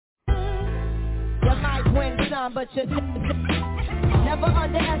win some, but you never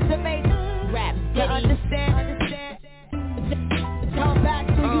underestimate rap. You understand? Come back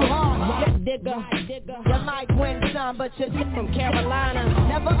to you hard. Rah Digga. You might win some, but you're from Carolina.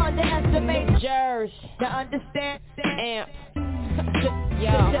 Never underestimate New Jersey. You understand? Amp.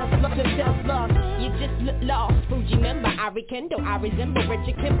 Yo, you just look lost. Fuji member, I rekindle. I resemble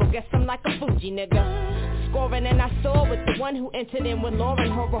Richard Kimball. Guess I'm like a Fuji nigga. Scoring and I saw with the one who entered in with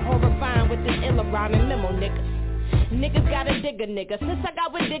Lauryn. Horrifying with this illa rhyming memo nigga. Niggas gotta dig a nigga. Since I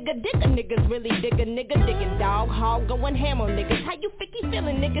got with digga niggas really dig a nigga. Digging dog, hog, going ham on niggas. How you ficky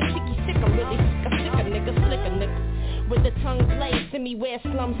feeling nigga? Sicky sick, I'm really sick a nigga, slick a nigga. With the tongue blade, send me where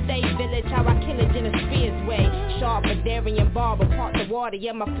slum stay village. How I kill it in a Spears way. Sharp, Darian barber, part the water.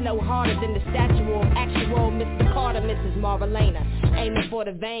 Yeah, my flow harder than the statue of actual Mr. Carter, Mrs. Marvelina. Aiming for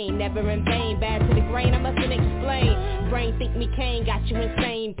the vein, never in vain. Bad to the grain, I mustn't explain. Brain think me Kane, got you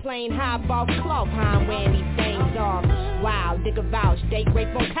insane. Plain high ball cloth, how I'm wearing these things off. Wow, digga vouch, date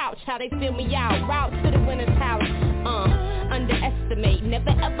rape on couch. How they feel me out, route to the winner's house. Underestimate, never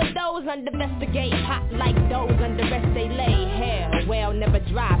ever those underestimate. Hot like those under rest they lay. Hell, well, never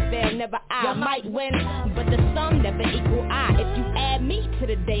dry, fail, never I might win, but the sum never equal I. If you add me to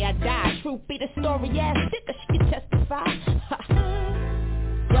the day I die, truth be the story, ass nigga, she can testify.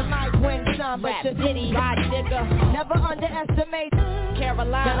 You might win some, but you diddy, Rah Digga. Never underestimate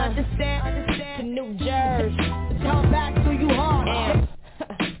Carolina. You understand? To New Jersey. Come back to you hard.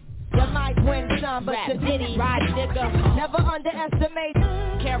 You might win some, but you diddy, Rah Digga. Never underestimate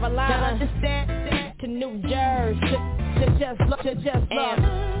Carolina. You understand? To New Jersey. Just look.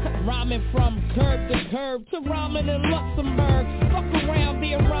 Rhyming from curb to curb to rhyming in Luxembourg. Fuck around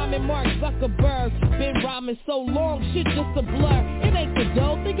being rhyming Mark Zuckerberg. Been rhyming so long, shit just a blur. It ain't the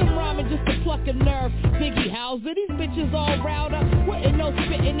dope, think I'm rhyming just to pluck a nerve. Biggie Hauser, these bitches all riled up. Wouldn't no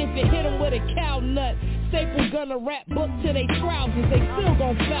spittin' if it hit them with a cow nut. Staple gonna rap book to they trousers. They still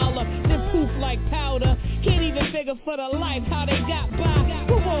gon' foul up, then poof like powder. Can't even figure for the life how they got by.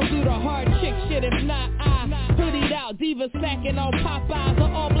 Who gon' do the hard chick shit if not I? Hoodied out, diva snacking on Popeyes. The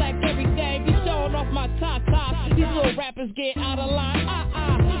all black everything, be showing off my top. These little rappers get out of line. I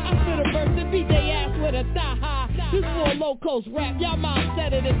spit a verse and beat they ass with a thigh. This little low-coast rap, y'all mind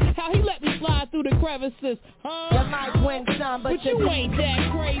said it is. How he let me slide through the crevices, huh? You might win some, but you ain't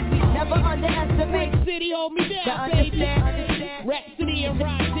that crazy. Never underestimate Brick City, hold me down, baby. Rapsody and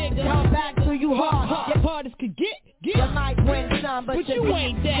Rah Digga. Come back to you hard. Hard as could get. You might win some, but you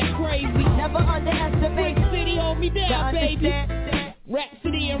ain't that crazy. Never underestimate Brick City, hold me down, baby.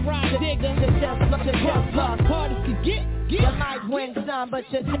 Rapsody and Rah Digga. Just look. Hard as could get. You might win some, but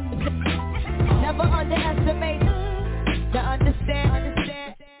you never underestimate. You understand?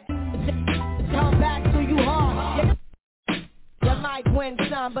 Come back to you hard. You might win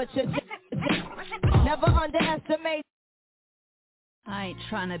some, but you never underestimate. I ain't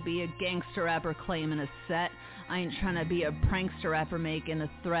trying to be a gangster rapper claiming a set. I ain't trying to be a prankster rapper making a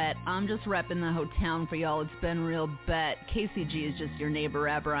threat. I'm just repping the whole town for y'all. It's been real bet. KCieG is just your neighbor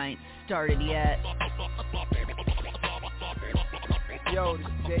rapper. I ain't started yet. Yo, this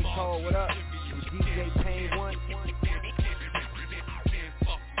is J. Cole, what up? DJ pt1.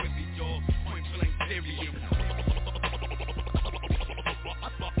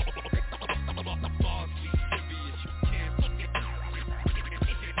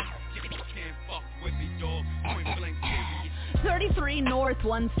 33 North,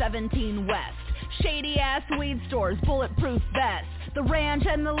 117 West. Shady ass weed stores, bulletproof vests. The ranch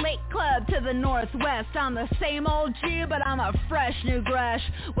and the lake club to the northwest. I'm the same old G, but I'm a fresh new Gresh.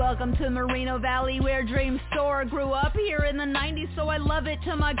 Welcome to Moreno Valley where dreams soar. Grew up here in the 90s, so I love it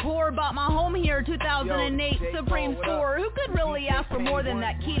to my core. Bought my home here, 2008 Supreme Store. Who could really ask for more than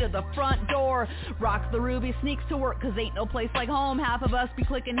that key to the front door? Rocks the ruby, sneaks to work, cause ain't no place like home. Half of us be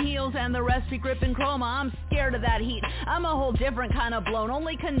clicking heels and the rest be gripping chroma. I'm scared of that heat, I'm a whole different kind of blown.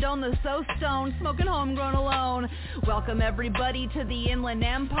 Only condone the so stoned, smoking homegrown alone. Welcome everybody to the Inland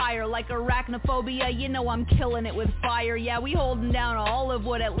Empire. Like arachnophobia, you know I'm killing it with fire. Yeah, we holding down all of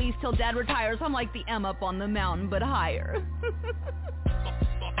wood at least till dad retires. I'm like the M up on the mountain, but higher.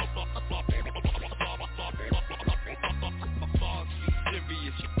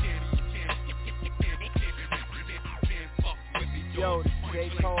 Yo, this is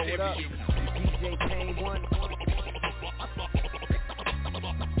J. Cole, what up? DJ pt1.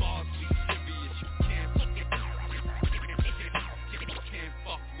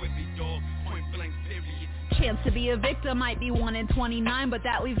 chance to be a victim might be 1 in 29, but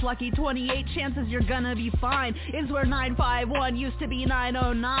that leaves lucky 28 chances you're gonna be fine. Is where 951 used to be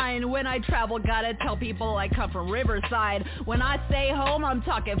 909. When I travel, gotta tell people I come from Riverside. When I say home, I'm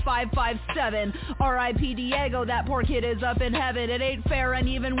talking 557. R.I.P. Diego, that poor kid is up in heaven. It ain't fair, and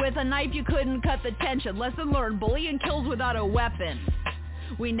even with a knife you couldn't cut the tension. Lesson learned, bullying kills without a weapon.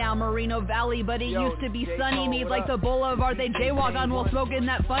 We now Moreno Valley, but it used to be sunny. Mead like the boulevard they jaywalk on while smoking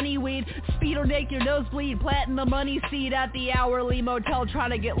that funny weed. Speed or make your nose bleed, planting the money seed at the hourly motel, trying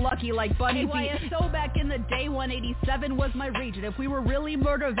to get lucky like bunny feet. So back in the day, 187 was my region. If we were really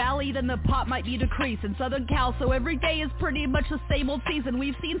Murder Valley, then the pop might be decreased in Southern Cal, so every day is pretty much the same old season.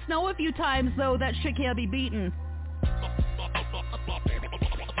 We've seen snow a few times, though that shit can't be beaten.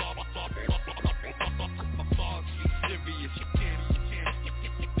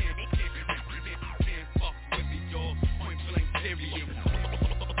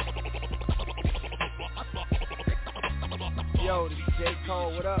 Yo, this is J.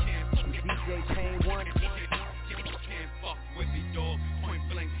 Cole, what up? DJ Pain 1.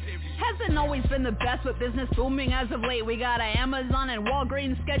 Hasn't always been the best, but business booming as of late. We got a Amazon and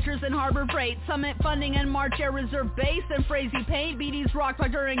Walgreens, Skechers and Harbor Freight, Summit Funding and March Air Reserve Base and Frazee Paint, BD's Rock,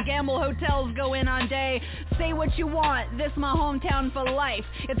 Procter and Gamble hotels go in on day. Say what you want, this my hometown for life.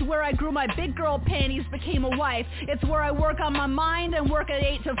 It's where I grew my big girl panties, became a wife. It's where I work on my mind and work at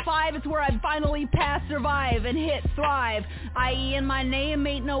 8 to 5. It's where I finally pass, survive and hit thrive. I.e. in my name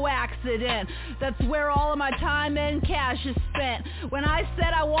ain't no accident. That's where all of my time and cash is spent. When I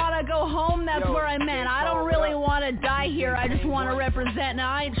said I wanna go home, that's where I meant. I don't really want to die here, I just want to represent.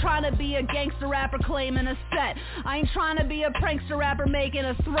 Now I ain't trying to be a gangster rapper claiming a set. I ain't trying to be a prankster rapper making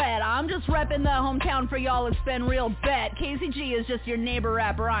a threat. I'm just repping the hometown for y'all, it's been real bet. KCieG is just your neighbor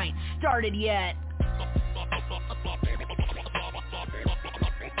rapper, I ain't started yet.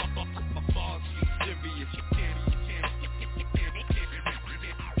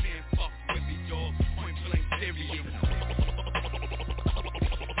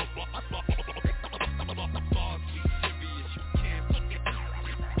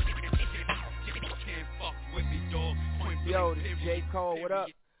 Yo, this is J. Cole, what up?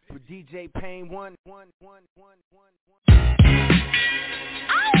 With DJ Pain 1.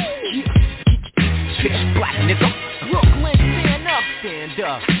 Pitch black, nigga. Brooklyn, stand up. Stand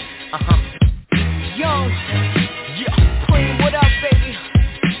up. Young. Yeah. Queen, what up, baby?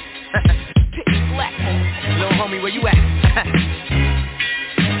 Pitch black. Little homie, where you at?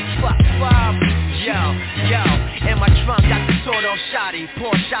 Fuck, Bob. Yo. In my trunk, got the sword on shoddy.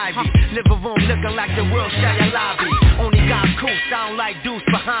 Porsche Ivy. Living room looking like the World Shire lobby. Only got cool, sound like deuce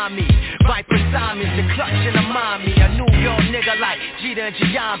behind me. Viper Simons, the clutch in the mommy. A New York nigga like Jeter and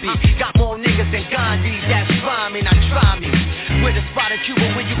Giambi. Got more niggas than Gandhi, that's rhyming, I try me. With a spot of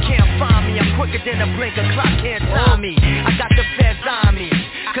Cuba where you can't find me. I'm quicker than a blink, a clock can't time me. I got the feds on me,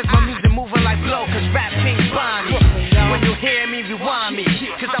 cause my music moving like blow, cause rap kings buy me. When you hear me, rewind me,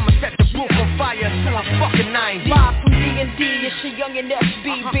 cause I'ma set the booth on fire till I'm fucking 90. Bob from D&D, it's your young and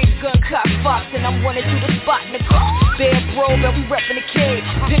SB, big gun cop Fox, and I'm running through the spot, nigga. Bad bro, but we reppin' the cave.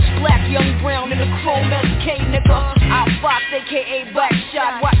 Pitch black, young brown in the chrome SK, nigga. Out Fox, aka Black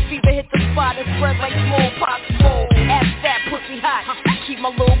Shot. Watch fever hit the spot and spread like smallpox. Roll, ass fat, pussy hot. Keep my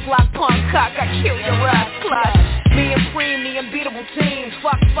little block punk cock, I kill your ass clock. Me and Preem, the unbeatable team.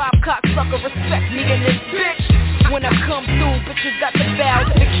 Fox 5 cocksucker, respect me in this bitch. When I come through, bitches got the bow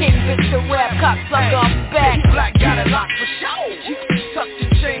to the king, bitch, the rap cocksucker, I'm back. Black got it locked for show. Tuck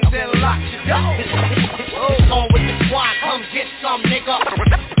your chains and lock your door. It's on with the squad, come get some, nigga.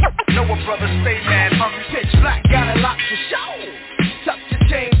 Know a brother stay mad, hungry. Pitch black got it locked for show. Tuck your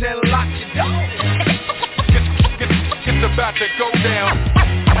chains and lock your door. It's about to go down.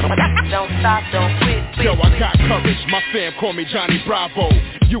 Don't stop, don't quit. Yo, I got courage, my fam call me Johnny Bravo.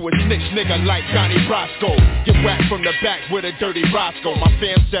 You a snitch nigga like Johnny Roscoe. Get whacked from the back with a dirty Roscoe. My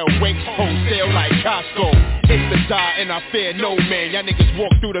fam sell weight, wholesale like Costco. It's the die and I fear no man. Y'all niggas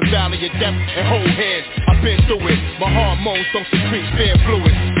walk through the valley of death and hold hands. I've been through it, my hormones don't secrete fair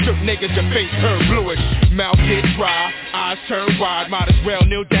fluids. Shook niggas, your face turn bluish. Mouth get dry, eyes turn wide. Might as well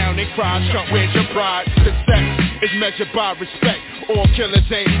kneel down and cry. Shut where's your pride? Success is measured by respect. All killers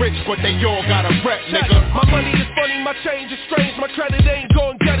ain't rich, but they all got a rep, nigga. My money is funny, my change is strange. My credit ain't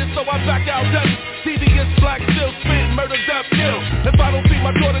gon' get it, so I back out dirty. CDS black, still spit, murder, death, kill. If I don't see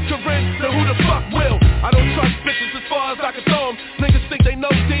my daughter Corinne, then who the fuck will? I don't trust bitches as far as I can throw them. Niggas think they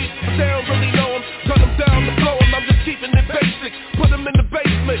know deep, but they don't really know them. Gun them down to blow them, I'm just keeping it basic. Put them in the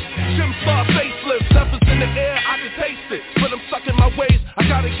basement, Jim Star facelift. Peppers in the air, I can taste it. But I'm stuck in my ways, I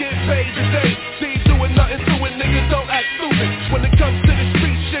gotta get paid today. See, doing nothing to it, niggas don't act stupid. When it comes to the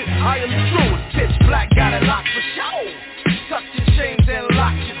street shit, I am the truest. Pitch black got it locked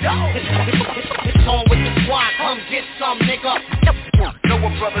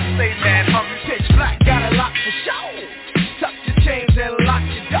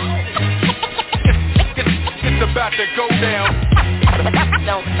about to go down.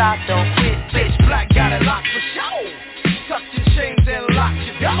 Don't stop, don't quit. Pitch black, got it locked for show. Tuck your chains and lock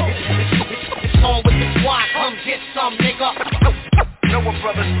your door. It's on with the squad, come get some, nigga. Know a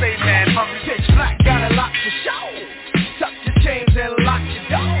brother stay mad hungry. Pitch black, got it locked for show. Tuck your chains and lock your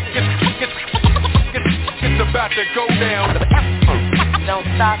door. It's about to go down. Don't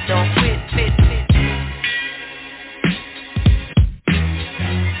stop, don't quit.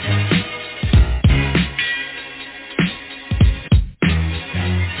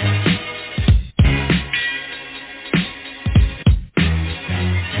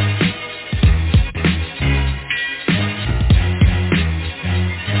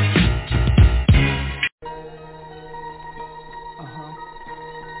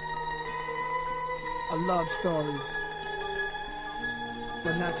 A love story,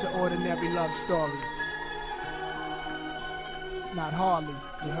 but not your ordinary love story. Not hardly,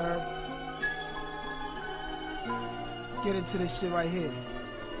 you heard? Get into this shit right here.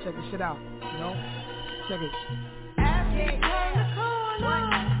 Check this shit out, you know? Check it.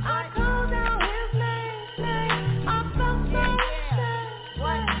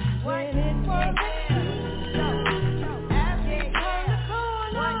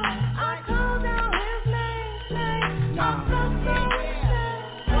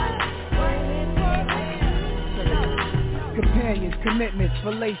 Companions, commitments,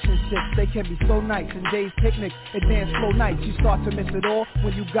 relationships, they can be so nice. In days, picnics, and dance slow nights. You start to miss it all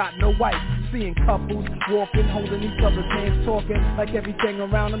when you got no wife. Seeing couples walking, holding each other's hands, talking like everything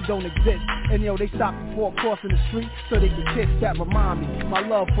around them don't exist. And yo, they stop before crossing the street so they can kiss. That remind me, my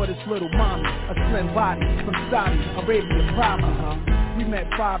love for this little mommy, a slim body from Saudi Arabia, probably. We met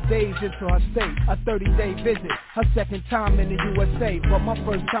 5 days into her stay, a 30-day visit, her second time in the USA. But my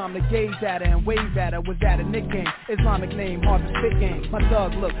first time to gaze at her and wave at her was at a Nick game, Islamic name, hard to spit game. My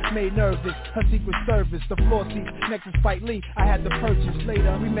thug look made nervous, her secret service, the floor seat next to Spike Lee, I had to purchase.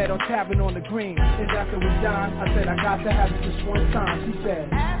 Later, we met on Tavern on the Green, and after we dined, I said I got to have it just one time. She said,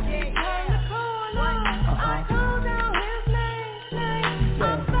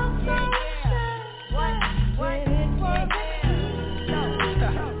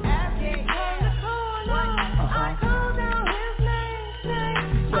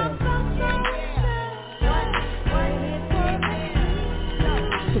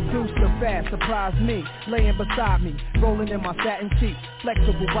 fast, surprised me, laying beside me, rolling in my satin sheets,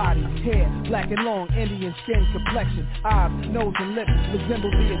 flexible body, hair, black and long, Indian skin complexion, eyes, nose and lips,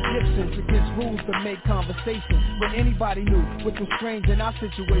 resemble the Egyptians, against rules to make conversation, but anybody knew, which was strange in our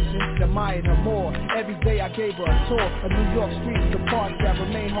situation, admired her more, every day I gave her a tour, of New York streets, the parts that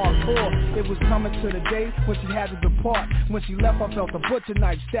remain hardcore, it was coming to the day when she had to depart, when she left I felt a butcher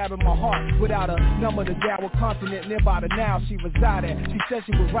knife stabbing my heart, without a number to dial a continent nearby the now she resided, she said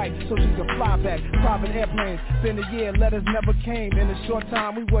she was right, so she could fly back, private airplanes, been a year, letters never came, in a short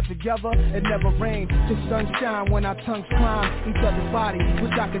time we were together, it never rained, just sunshine when our tongues climb each other's body,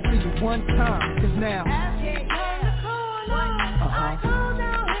 wish I could see you one time, cause now, she said,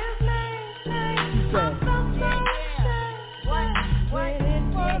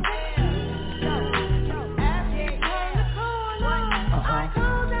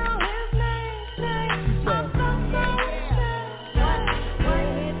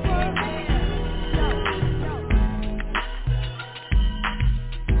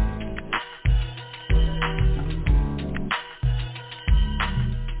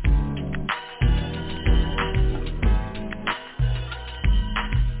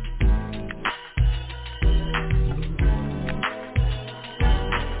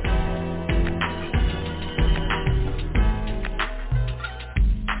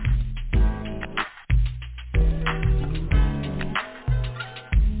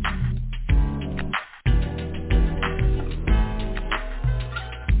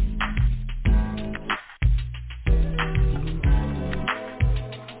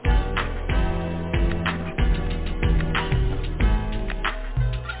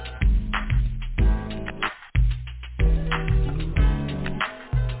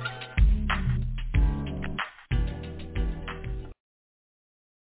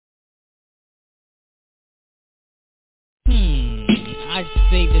 I'd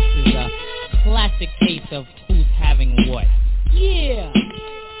say this is a classic case of who's having what. Yeah,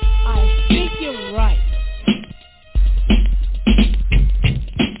 I think you're right.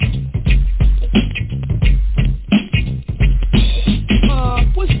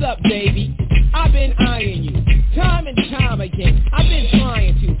 What's up, baby? I've been eyeing you, time and time again. I've been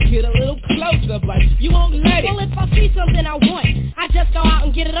trying to get a little closer, but you won't let it. Well, if I see something I want, I just go out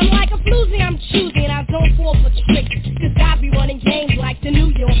and get it. I'm like a floozy, I'm choosy, and I don't fall for tricks, cause I be running games like the New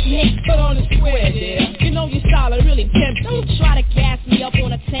York Nick. Put on the square, dear. You know your style is really tempting. Don't try to gas me up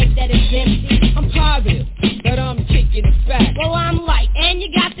on a tank that is empty. I'm positive that I'm kicking it fat. Well, I'm light, and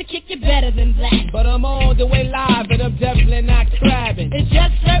you got to kick it better than that. But I'm all the way live, and I'm definitely not crabbing. It's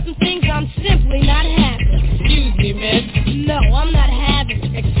just certain things I'm simply not having. Excuse me, miss. No, I'm not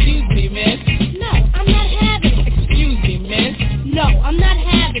having. Excuse me, miss. No, I'm not having. Excuse me, miss. No, I'm not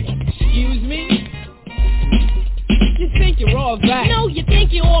having it. Excuse me? You think you're all that? No, you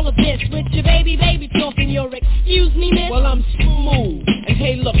think you're all of this with your baby talking your excuse me, miss? Well, I'm smooth. And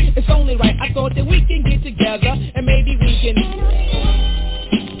hey, look, it's only right. I thought that we can get together and maybe we can...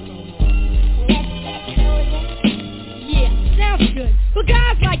 Yeah, sounds good. But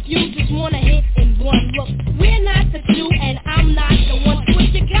guys like you just wanna hit in one look. We're not the two and I'm not the one. But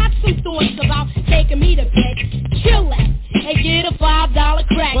you got some thoughts about taking me to bed. Chill that and get a $5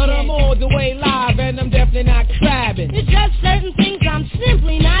 crack. But I'm all the way live and I'm definitely not crabbing. It's just certain things I'm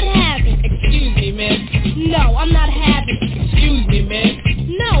simply not having. Excuse me, miss. No, I'm not having. Excuse me, miss.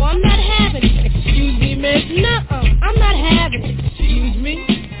 No, I'm not having. Excuse me, miss. Nuh-uh, I'm not having. Excuse me?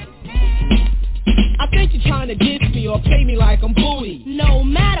 I think you're trying to diss me or play me like I'm booty. No,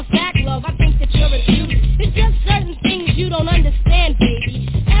 matter of fact, love, I think that you're a cutie. It's just certain things you don't understand, baby.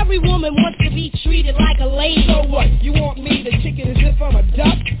 Every woman wants to be treated like a lady. So what? You want me to kick it as if I'm a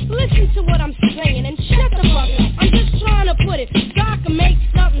duck? Listen to what I'm saying and shut the fuck up. I'm just trying to put it so I can make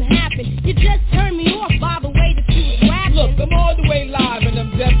something happen. You just turned me off by the way that you was rapping. Look, I'm all the way live and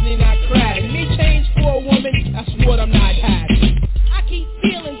I'm definitely not crabbing. Me change for a woman, that's what I'm not having. I keep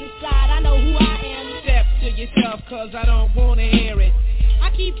feelings inside, I know who I am. Step to yourself, cause I don't wanna hear it.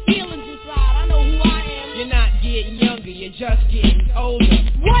 I keep feelings inside, I know who I am. You're not getting younger, you're just getting older.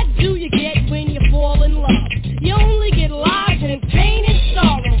 What do you get when you fall in love? You only get lies and pain and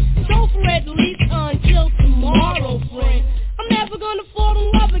sorrow. So for at least until tomorrow, friend. I'm never gonna fall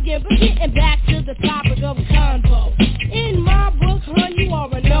in love again. But getting back to the topic of convo. In my book, hun, you are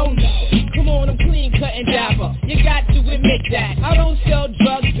a no-no. Come on, I'm clean cut and dapper. You got to admit that. I don't sell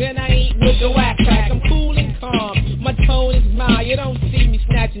drugs and I ain't with the whack pack. I'm cool and calm, my tone is mild. You don't see me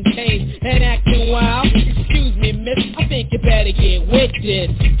snatching chains and acting wild. Excuse me, miss, I think you better get with this.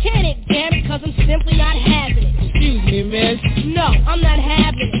 Can it, damn it, cause I'm simply not having it. Excuse me, miss. No, I'm not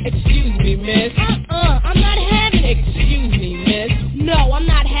having it. Excuse me, miss. I'm not having it. Excuse me, miss. No, I'm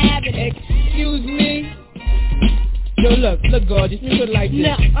not having it. Excuse me. Yo, look, gorgeous, you put it like this.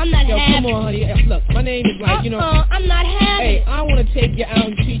 No, I'm not Yo, having it. come on, honey. Look, my name is like, you know. I'm not having it. Hey, I wanna take you out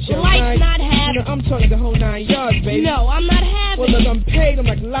and teach you. Life's right? not having You know, I'm talking the whole 9 yards, baby. No, I'm not having Well, look, I'm paid, I'm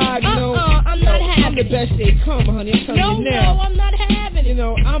like live, you know. I'm not having I'm the best they come, honey, I'm telling you now. No, I'm not having it. You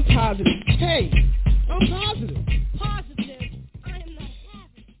know, I'm positive. Hey, I'm positive. Positive, I am not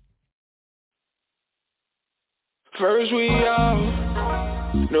having it. First we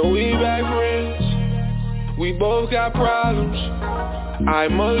out, no we back friends. We both got problems, I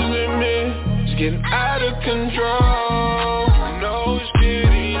must admit. It's getting out of control. No, it's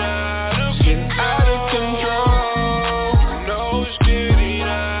getting out of control. No, it's getting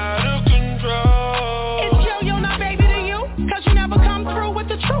out of control. It's yo, not baby to you, cause you never come through with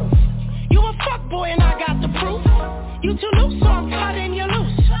the truth. You a fuckboy and I got the proof. You too loose, so I'm cutting you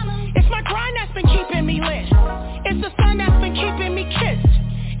loose. It's my grind that's been keeping me lit. It's the sun that's been keeping me kissed.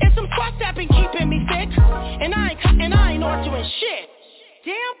 It's some fuck that been keeping me thick. And I ain't ordering shit.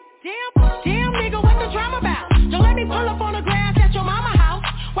 Damn, nigga, what the drama about? Don't let me pull up on the grass at your mama house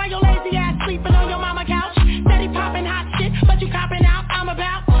while your lazy ass sleeping on your mama couch. Steady popping hot shit, but you copping out.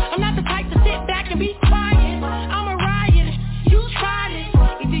 I'm not the type to sit back and be quiet. I'm a riot, you tried it.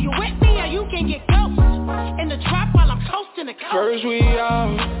 Either you with me or you can get ghost in the trap while I'm coasting the coast. First we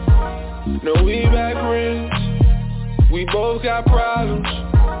out, no we back friends. We both got problems,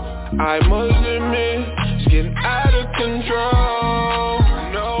 I must admit. It's getting out of control.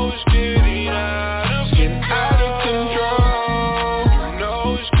 No, it's getting out of control.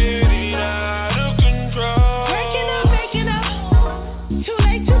 No, it's getting out of control. Breaking up. Too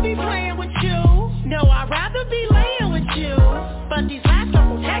late to be playing with you. No, I'd rather be laying with you. But these last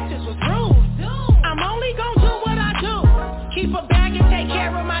couple texts was rude. I'm only gonna do what I do. Keep a bag and take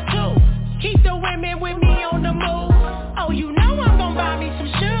care of my two. Keep the women with me on the move. Oh, you know I'm gonna buy me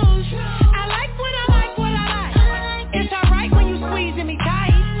some shoes. I like what I like. It's alright when you squeezing me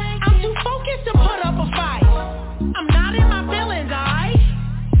tight. I'm too focused to put up a fight. I'm not in my feelings, alright?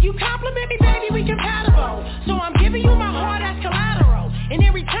 You compliment me, baby, we compatible. So I'm giving you my heart as collateral. And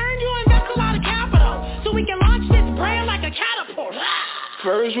in return, you invest a lot of capital. So we can launch this brand like a catapult.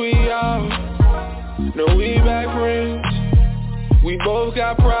 First we out, no we back friends. We both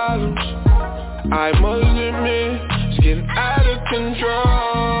got problems, I must admit. It's getting out of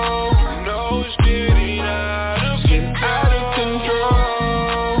control.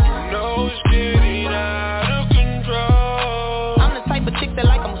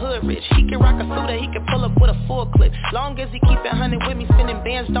 Long as he keep it 100 with me, spinning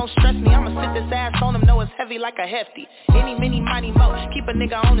bands don't stress me. I'ma sit this ass on him, know it's heavy like a hefty. Any, mini, mighty, mo, keep a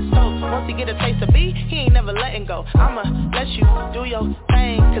nigga on his toes. Once he get a taste of me, he ain't never letting go. I'ma let you do your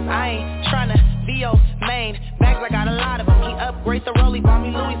thing, cause I ain't tryna be your main. Bags, I got a lot of them. He upgrade the rollie, bought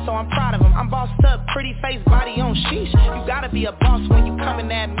me Louis, so I'm proud of him. I'm bossed up, pretty face, body on sheesh. You gotta be a boss when you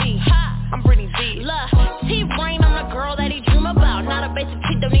coming at me. I'm Brittany B. Look, T-Rain, I'm the girl that he dream about. Not a basic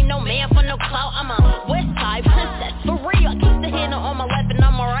chick, don't need no man for no clout. I'm a West Side princess, for real. Keep the handle on my left and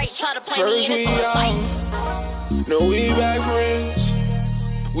I'm alright. Try to play me in it for fight. No, we back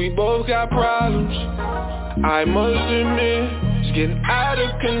friends. We both got problems. I must admit, it's getting out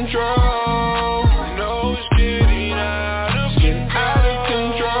of control. No, it's getting out of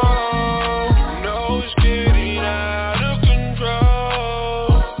control. No, it's getting out of control.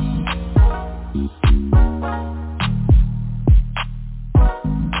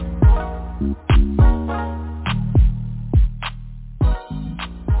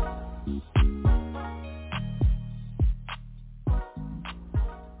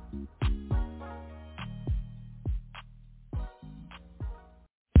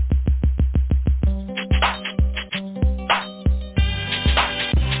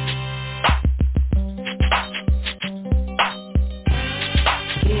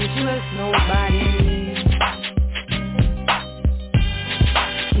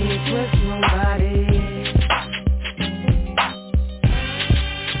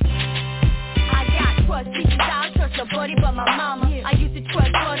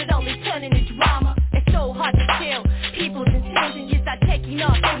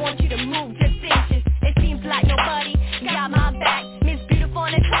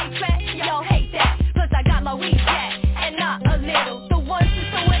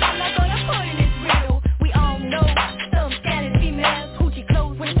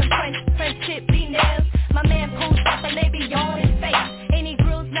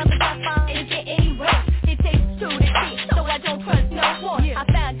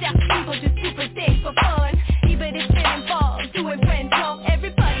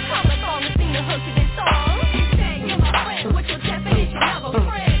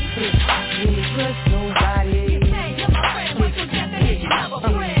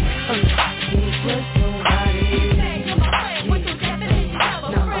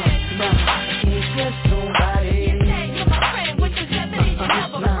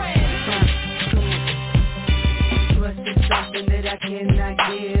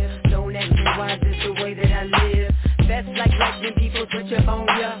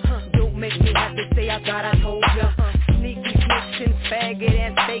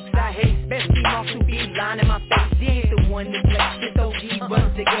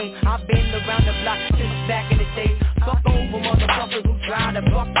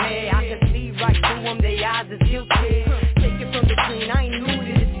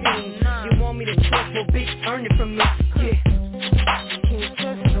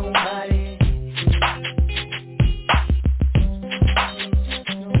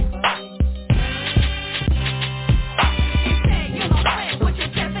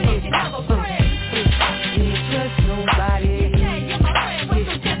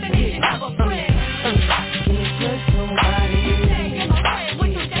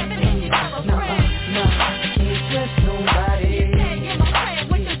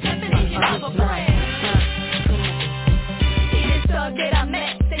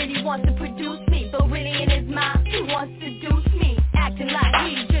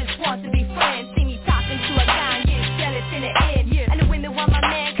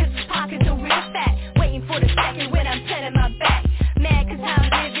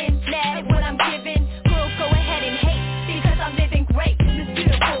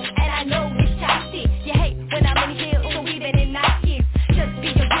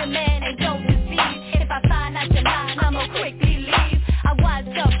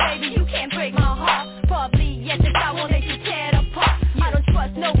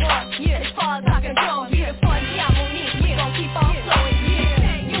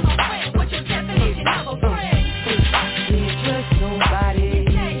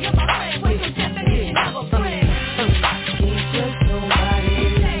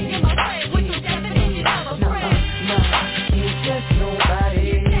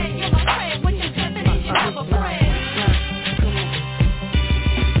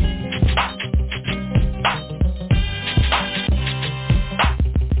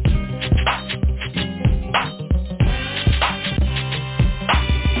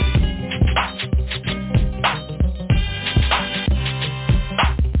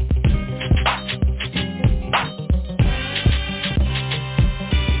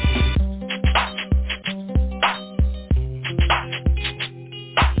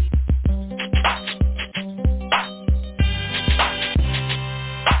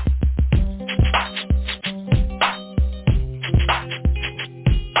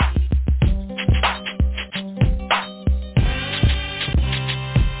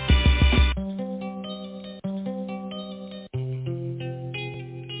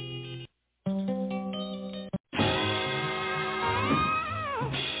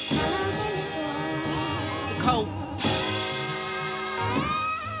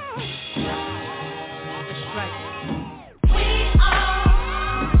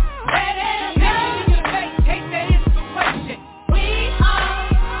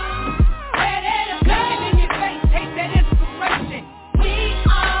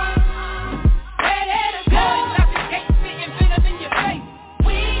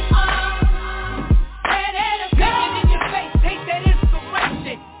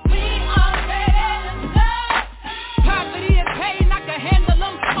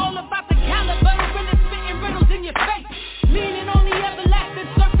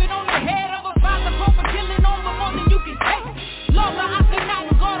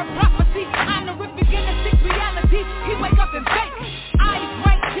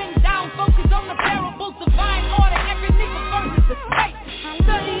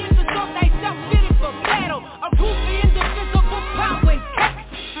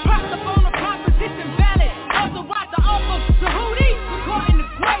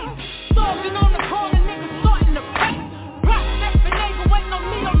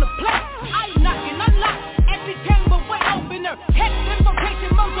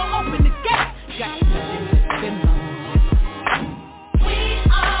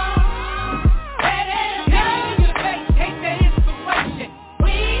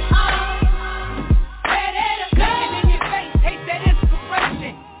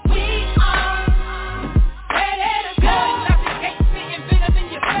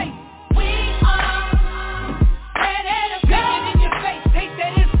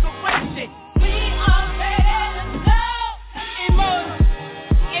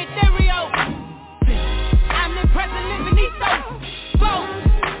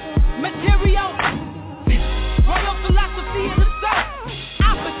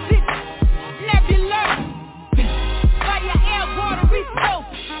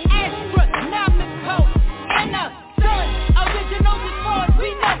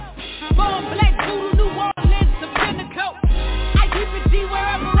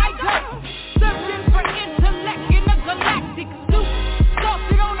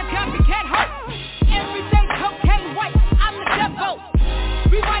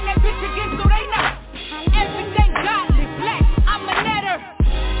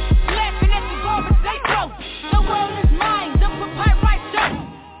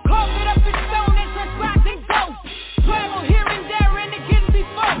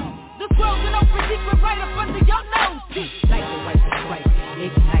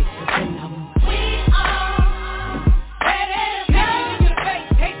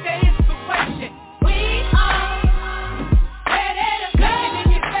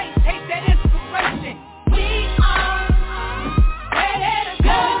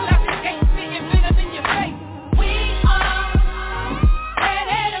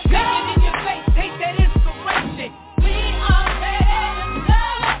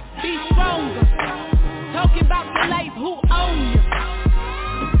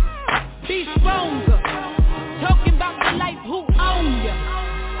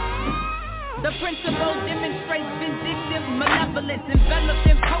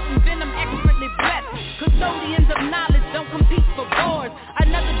 of knowledge don't compete for boards.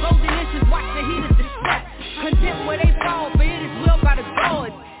 Another golden inch is watch the heat of distress. Content where they fall, for it is will by the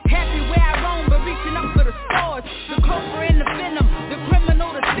gods. Happy where I roam, but reaching up for the stars. The cobra and the venom, the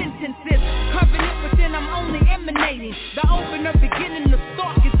criminal, the sentences. Covenant within, I'm only emanating. The opener, beginning, the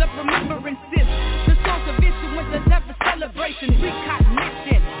stalk is of remembrances. The source of issuance is never celebration.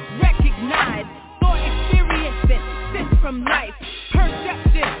 Recognition, recognize, thought experiencing, sense from life.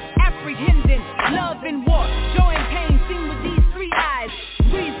 Perception, apprehending, love and war. Joy and pain seen with these three eyes.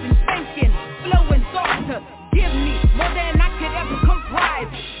 Reason, thinking, flow and thought to give me more than I could ever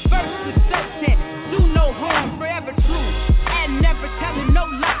comprise. Verse with substance, do no harm, forever true, and never telling no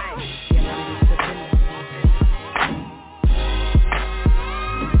lies.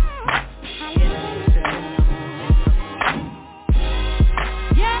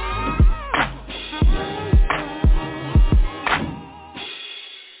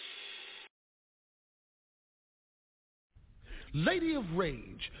 Lady of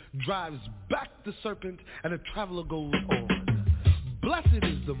Rage drives back the serpent and a traveler goes on. Blessed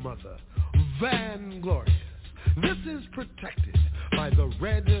is the mother, vainglorious. This is protected by the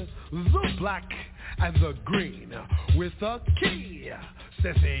red, the black, and the green with a key,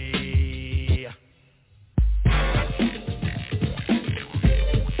 sissy.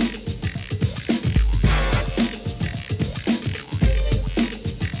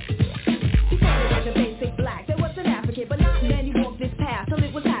 But not many walk this path till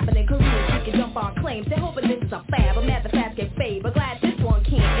it was happening. Koreans speaking jump on claims. They're hoping this is a fad, but mad the fast get fade. But glad this one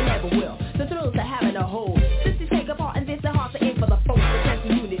can't and never will. The thrills are having a hold. Sisters take apart and this their hearts are in for the folks. The sense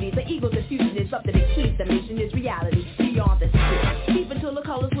of unity, the eagles and fusion is up to the keys. The mission is reality beyond the spirit. Keep until the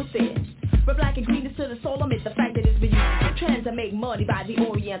colors were thin. But black and green is to the soul. Amid the fact that it's been used trends to make money by the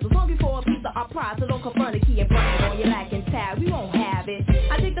Orientals. Long before a piece of our pride, so don't confront a key and brag on your lacking tag. We won't have it.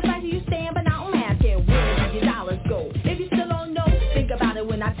 I think the fact that you stand, but now I'm asking where do your dollars go? If you still don't know, think about it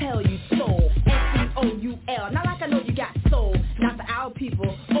when I tell you soul. S-E-O-U-L. Not like I know you got soul. Not for our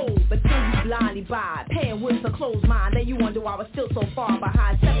people. Oh, but till you blindly buy. Paying with a closed mind. Then you wonder why we're still so far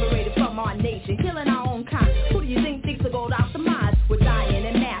behind. Separated from our nation. Killing our own kind. Who do you think thinks of gold out the mines? We're dying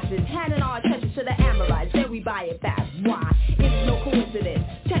in masses. Handing our treasures to the Amorites. Then we buy it back. Why? It's no coincidence.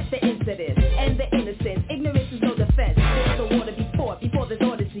 Check the incident and the innocence. Ignorance is no defense. There's a war to be fought before there's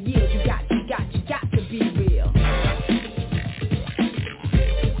orders to yield. You got to be real.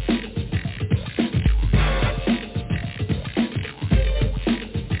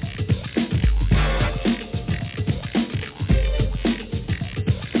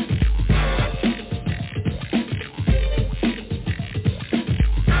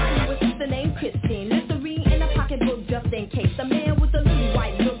 I'm with sister named Christine. Listerine in a pocketbook just in case. A man with a little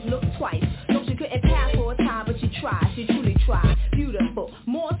white look twice. No, she couldn't pass for a time, but she tried. She truly tried. Beautiful,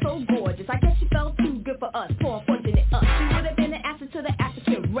 more so gorgeous. I guess she felt too good for us. Poor unfortunate us. She would have been an asset to the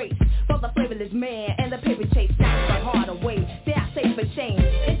African race. For the flavorless man and the paper chase. Snatched her heart away. Dare I say for shame?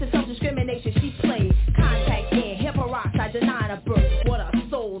 It's a self-discrimination she played. Contact in, hip peroxide, denying her birth. What a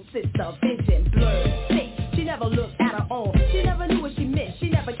soul sister, vision blurred. Sick, she never looked at her own. She never knew what she meant. She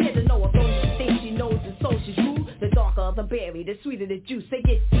never cared to know. Although she thinks she knows and so she's rude. The darker the berry, the sweeter the juice. They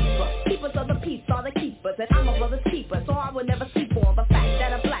get deeper. Keepers of the peace are the keepers. And I'm a brother's keeper, so I would never sleep on the fact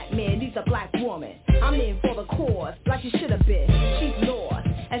that a black man needs a black woman. I'm in for the cause, like you should have been. She's lost,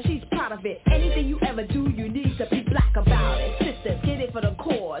 and she's proud of it. Anything you ever do, you need to be black about it. Sisters, get it for the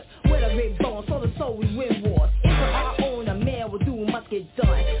cause. With a red bone, so the soul we win wars. If for our own, a man will do must get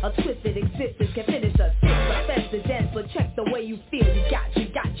done. A twisted existence can finish us. Six, offense the dance, but check the way you feel. You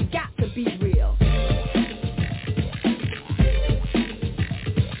got to be real.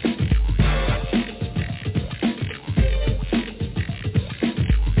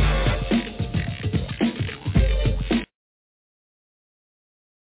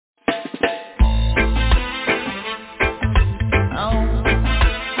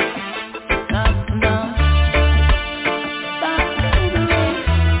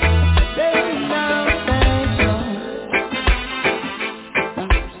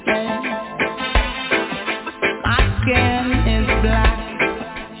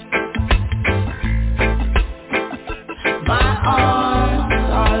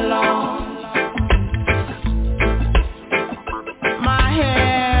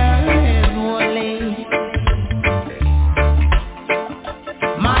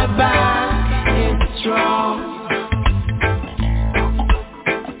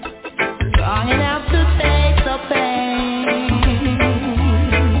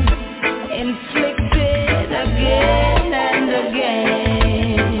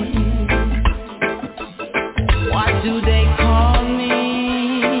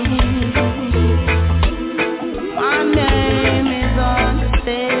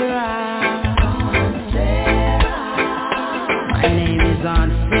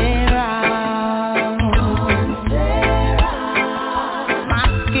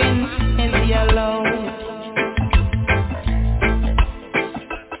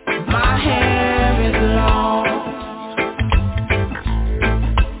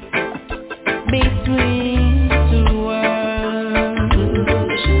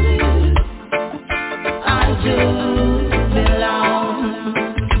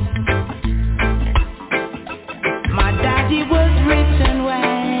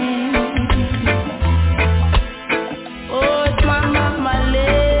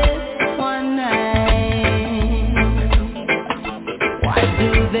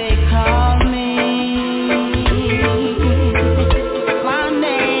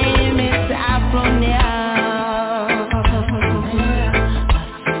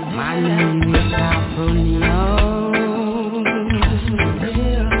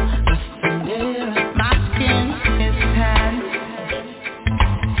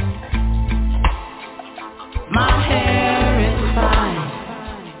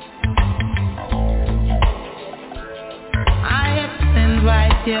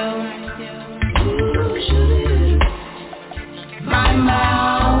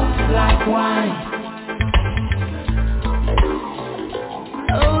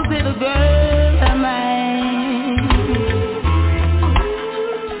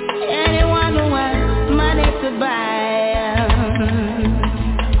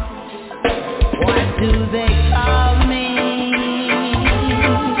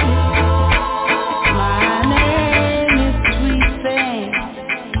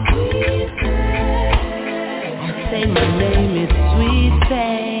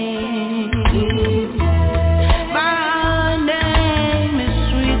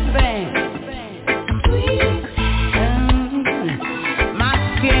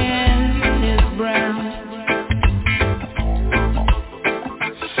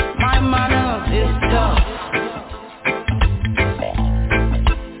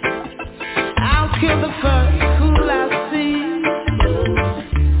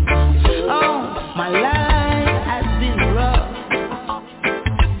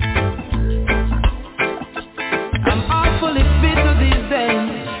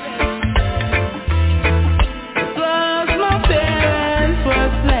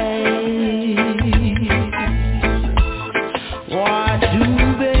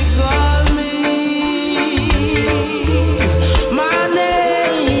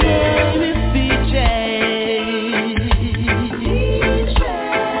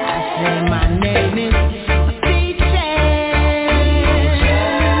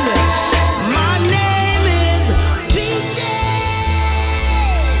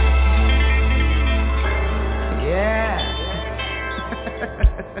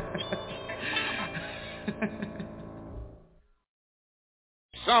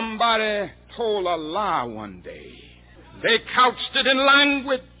 Somebody told a lie one day. They couched it in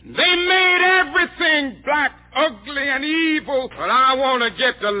language. They made everything black, ugly, and evil. But I want to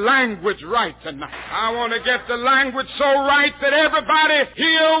get the language right tonight. I want to get the language so right that everybody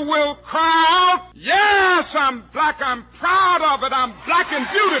here will cry out, yes, I'm black, I'm proud of it, I'm black and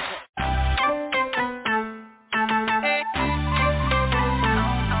beautiful.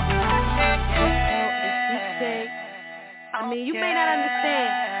 I mean, you may not understand.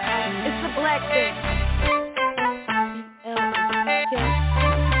 It's a black thing. Oh,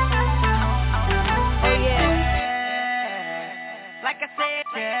 yeah. Like I said.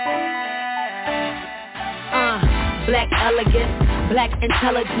 Black elegance. Black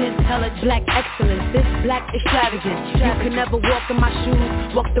intelligence, black excellence, this black extravagance. You can never walk in my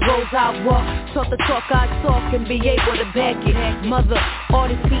shoes, walk the roads I walk, talk the talk I talk, and be able to back it. Mother,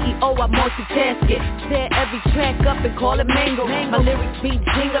 artist, CEO, I multitask it. Tear every track up and call it mango. My lyrics be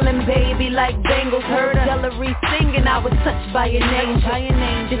jingling, baby, like bangles. Heard Hillary singing, I was touched by an angel.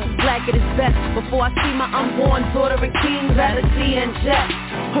 This is black at its best. Before I see my unborn daughter and king, rather see and jet,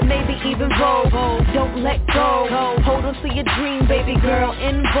 or maybe even Vogue. Don't let go. Hold on to your dream, baby girl,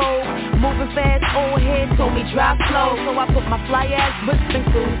 in vogue. Moving fast, old head told me drive slow, so I put my fly ass wrist in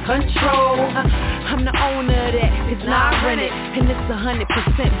cruise control. I'm the owner of that, it's not rented, and it's 100%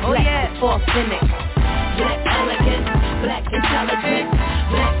 black, authentic. Black elegance, black intelligence,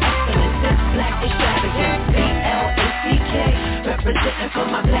 black excellence, black extravagance. BLACK, representing for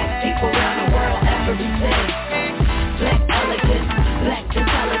my black people around the world every day. Black elegance, black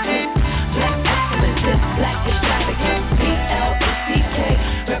intelligence, black excellence, black extravagance.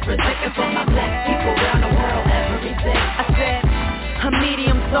 Representing for my black people around the world every day. I said, I'm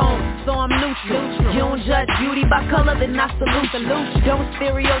medium zone, so I'm neutral. You don't judge beauty by color, then I salute. Don't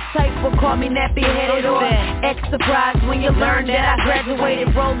stereotype or call me nappy-headed or act surprised when you learn that I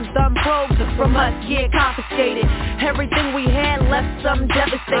graduated. Rolls done probes from us, yeah, confiscated. Everything we had left some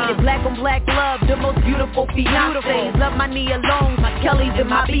devastated. Black on black love, the most beautiful fiancés. Love my Nia Long, my Kellys and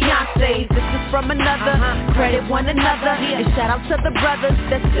my Beyoncés. This is from another, credit one another. And shout out to the brothers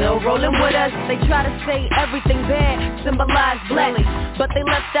that's still rolling with us. They try to say everything bad, symbolize black, but they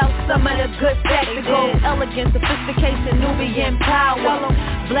left out some of the good facts. It goes elegance, sophistication, Nubian power.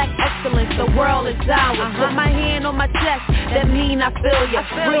 Black excellence, the world is ours. Put my hand on my chest, that mean I feel ya.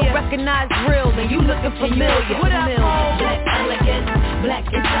 Real recognize real, and you looking familiar. What up, black elegance, black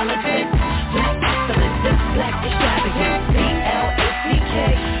intelligence, black excellence, black extravagance. BLACK,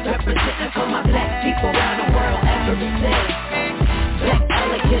 representing for my black people around the world every day. Black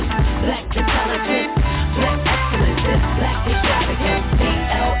elegance, black intelligence, black excellence, black extravagance.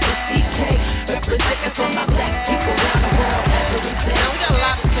 BLACK,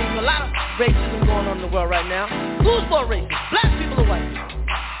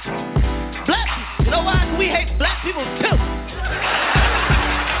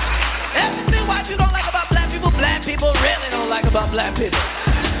 black people.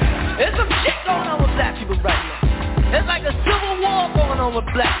 There's some shit going on with black people right now. It's like a civil war going on with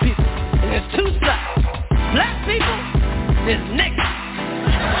black people. And there's two sides. Black people is niggas.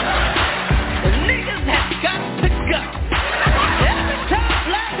 And niggas have got to go. Every time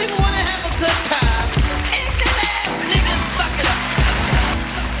black people want to have a good time, ignorant ass niggas fuck it up.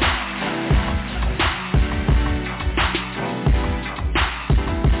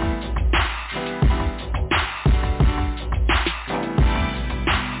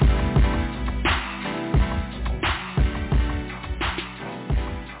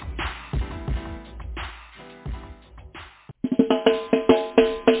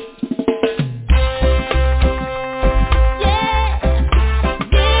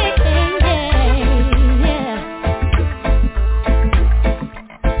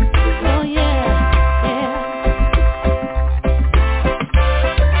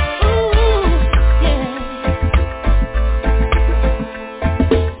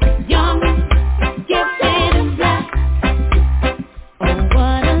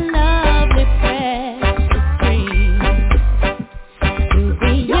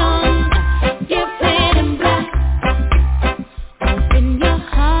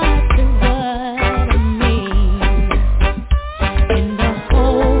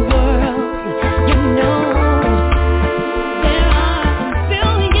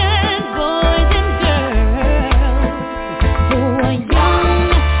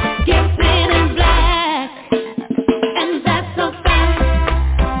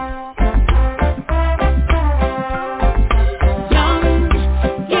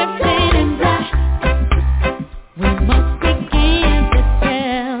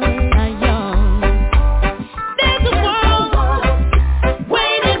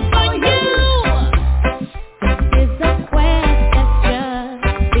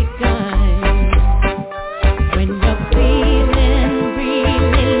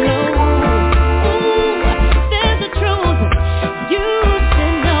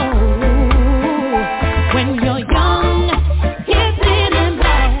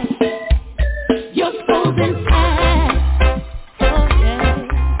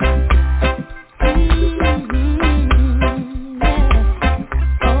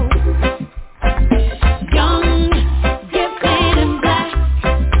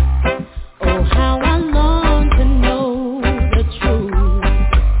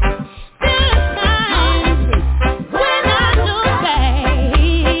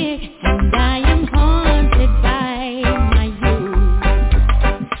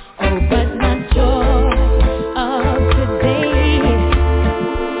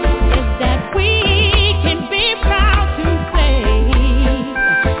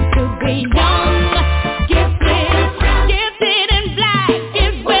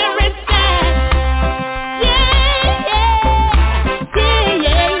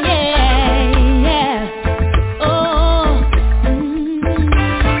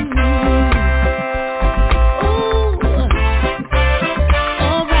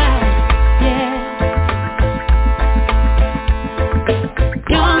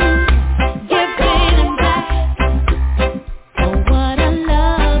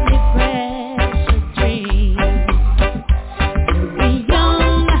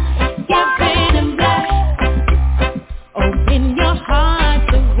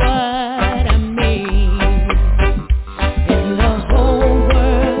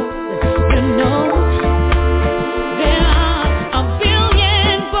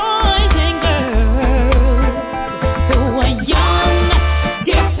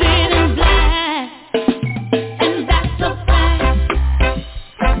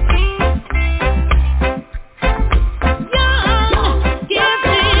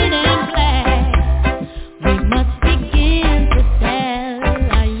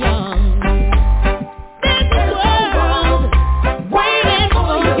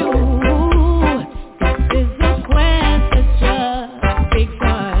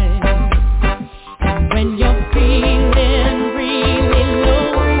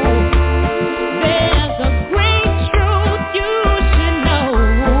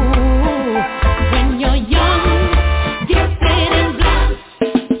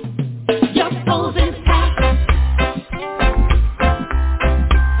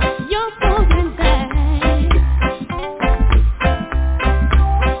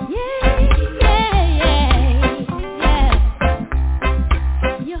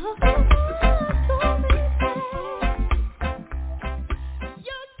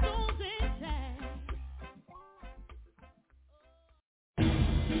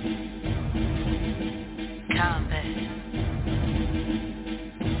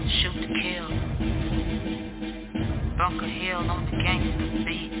 Walker Hill on the gangster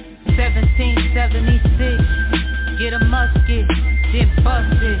beat. 1776, get a musket, then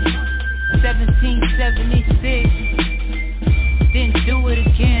bust it. 1776, then do it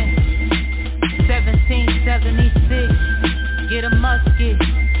again. 1776, get a musket,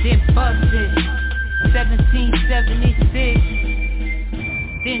 then bust it. 1776,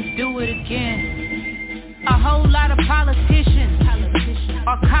 then do it again. A whole lot of politicians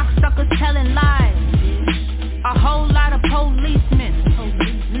are cocksuckers telling lies. A whole lot of policemen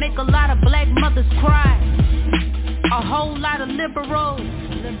make a lot of black mothers cry. A whole lot of liberals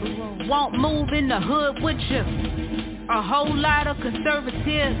won't move in the hood with you. A whole lot of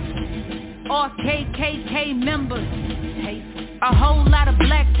conservatives or KKK members. A whole lot of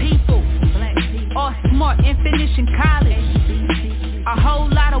black people are smart and finishing college. A whole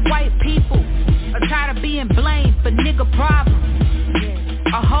lot of white people are tired of being blamed for nigga problems.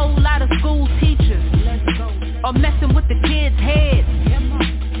 A whole lot of school teachers are messing with the kids' heads.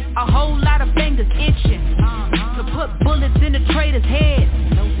 A whole lot of fingers itching to put bullets in the traitor's head.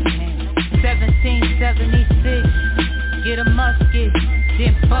 1776, get a musket,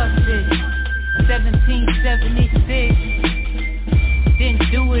 then bust it. 1776, then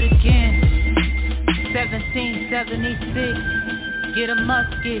do it again. 1776, get a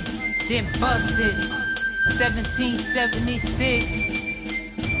musket, then bust it.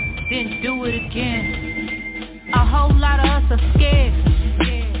 1776, then do it again. A whole lot of us are scared.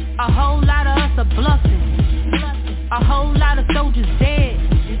 A whole lot of us are bluffing. A whole lot of soldiers dead,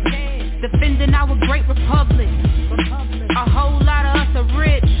 defending our great republic. A whole lot of us are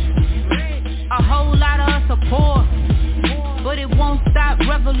rich. A whole lot of us are poor. But it won't stop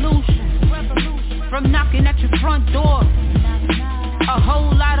revolution from knocking at your front door. A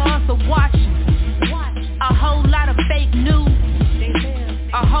whole lot of us are watching. A whole lot of fake news.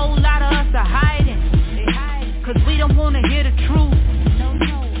 A whole lot of us are hiding, cause we don't wanna hear the truth.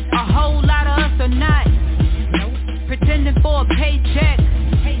 A whole lot of us are not pretending for a paycheck.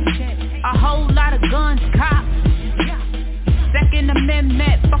 A whole lot of guns cops. Second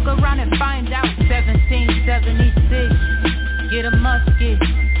Amendment, fuck around and find out. 1776, get a musket,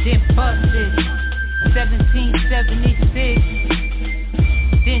 then bust it. 1776,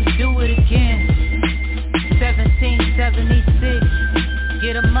 then do it again. 1776,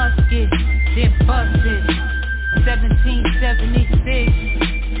 get a musket, then bust it. 1776,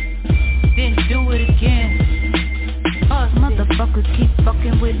 then do it again. Us motherfuckers keep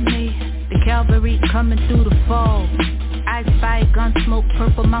fucking with me. The cavalry coming through the fall. Ice fire, gun smoke,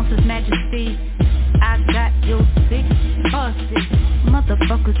 purple mountains, majesty. I got your six busted.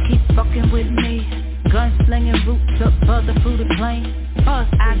 Motherfuckers keep fucking with me. Gun slinging roots up, buzzing through the plane.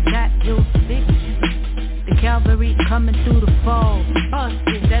 Bust, I got your six. The cavalry coming through the fall.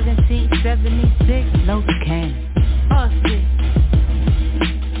 Busted. 1776, load the cannon. Busted.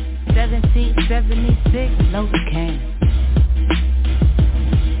 1776, load the cannon.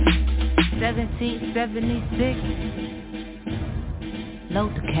 1776,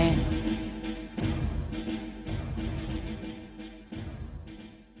 load the cannon.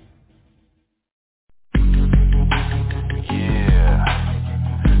 Yeah,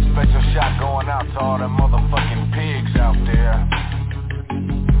 special shot going out to all them motherfucking pigs out there.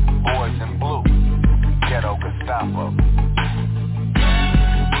 Boys in blue, ghetto Gestapo.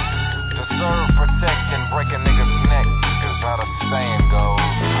 To serve, protect, and break a nigga's neck is how the saying goes.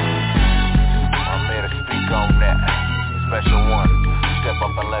 I'm here to speak on that. Special one, step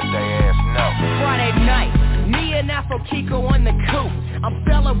up and let they ass know. Friday night, me and Afro Kiko on the coupe. I'm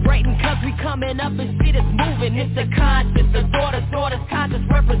celebrating cause we coming up and shit is moving. It's the conscious, the daughters conscious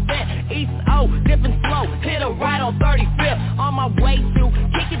represent East O, different flow, hit a right on 35th. On my way to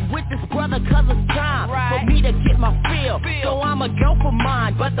kick it with this brother cause it's time for me to get my feel. So I'ma go for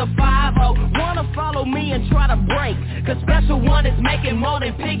mine, but the 5-0 wanna follow me and try to break. Cause special one is making more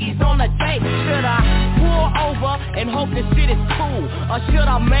than piggies on the tape. Should I pull over and hope this shit is cool? Or should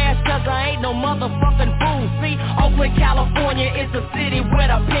I mash cause I ain't no motherfucking fool? See, Oakland, California is a city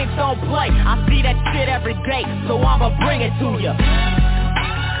where the pigs don't play. I see that shit every day, so I'ma bring it to you.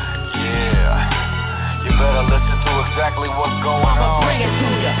 Yeah, you better listen to exactly what's going on. I'ma bring it to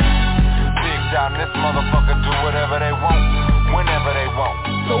you. Big time, this motherfucker do whatever they want, whenever they want.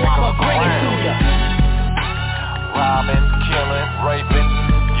 So I'ma bring it to you. Robbing, killing, raping,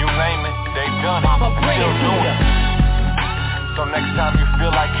 you name it, they done it. I'ma bring it to you. So next time you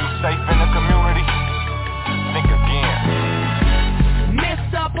feel like you safe in the community, think again.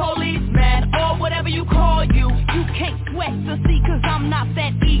 Mr. Policeman, or whatever you call you can't sweat to see cause I'm not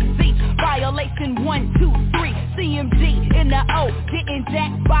that easy. Violation 1, 2, 3, CMG in the O, getting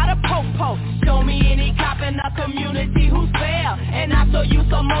jacked by the po-po. Show me any cop in the community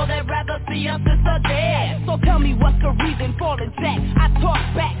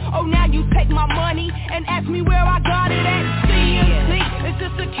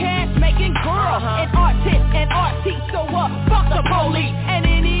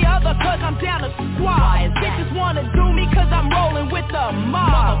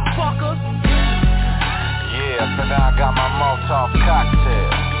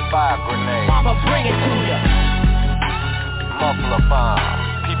fire grenades. I'ma bring it to ya. Muffler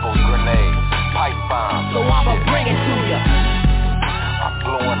bombs, people's grenades, pipe bombs. So I'ma bring it to ya. I'm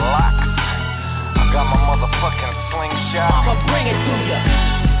blowing locks. I got my motherfucking slingshot. I'ma bring it to ya.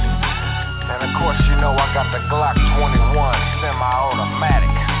 And of course you know I got the Glock 21 semi-automatic.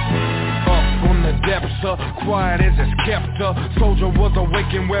 Up from the depths of quiet as it's kept up. Soldier was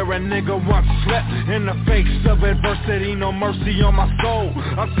awakened where a nigga once slept. In the face of adversity, no mercy on my soul.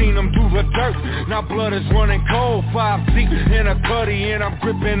 I seen them do the dirt, now blood is running cold. 5 deep in a cutty and I'm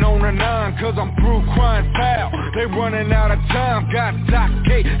gripping on a 9, cause I'm through crying foul. They running out of time. Got Doc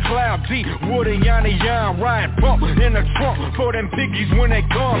K, Cloud D, Wood and Yanni Yan, Ryan Pump in the trunk for them biggies when they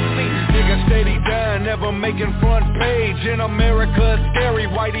gone. See, niggas steady dying, never making front page. In America it's scary,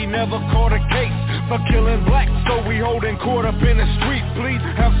 Whitey never caught a case for killing black, so we holding court up in the street. Please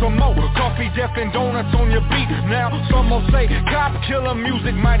have some more coffee, Jeff, and donuts on your beat. Now some will say cop killer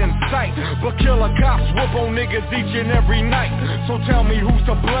music might incite, but killer cops whoop on niggas each and every night. So tell me who's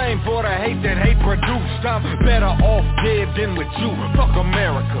to blame for the hate that hate produced. I'm better off dead than with you. Fuck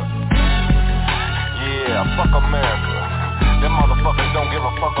America. Yeah, fuck America. Them motherfuckers don't give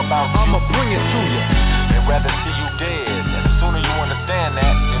a fuck about you. I'ma bring it to you. They'd rather see you dead, and the sooner you understand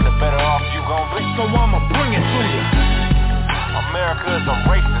that, then the better off you gon' be. So I'ma bring it to you. America is a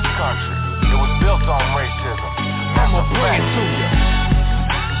racist country. It was built on racism. I'ma bring it to you.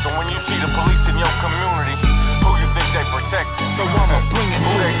 So when you see the police in your community, who you think they protecting? So I'ma bring it to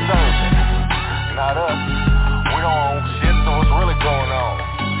you. Who they serving? Not us. We don't own shit, so what's really going on?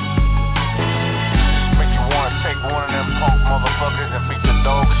 Make you wanna take one of them punk motherfuckers and beat the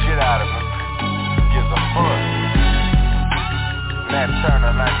dog shit out of him. Gives a fuck. Nat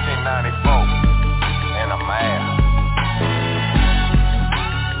Turner, 1994, and I'm mad.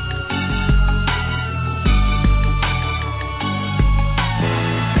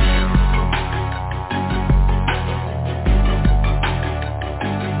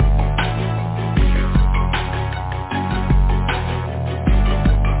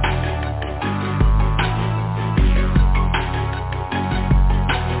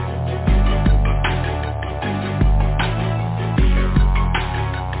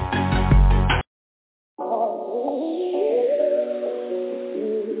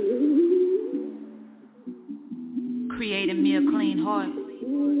 Creating me a clean heart.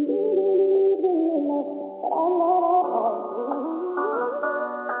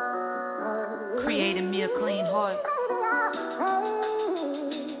 Creating me a clean heart.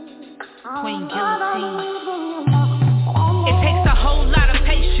 Queen Guillotine. It takes a whole lot of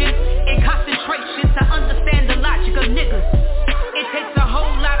patience and concentration to understand the logic of niggas. It takes a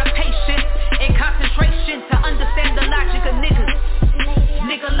whole lot of patience and concentration to understand the logic of niggas.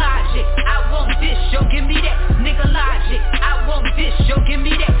 Nigga logic, I want this, yo give me that. Nigga logic, I want this, yo give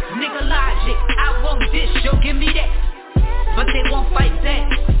me that. Nigga logic, I want this, yo give me that. But they won't fight that.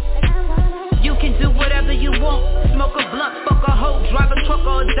 You can do whatever you want. Smoke a blunt, fuck a hoe, drive a truck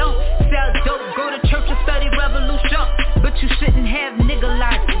or don't. Sell dope, go to church or study revolution. But you shouldn't have nigga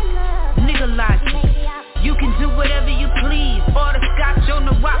logic. Nigga logic. You can do whatever you please. Order scotch on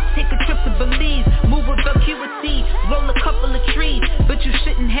the rocks, take a trip to Belize. Move with vacuity, roll a couple of trees. But you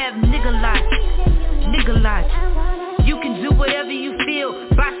shouldn't have nigga logic. Nigga logic. You can do whatever you feel.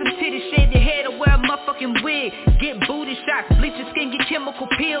 Buy some titties, shave your hair to wear a motherfucking wig. Get booty shots, bleach your skin, get chemical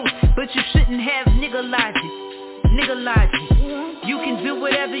peels. But you shouldn't have nigga logic. Nigga logic. You can do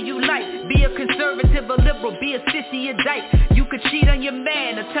whatever you like. Be a conservative or liberal, be a sissy or dyke. You could cheat on your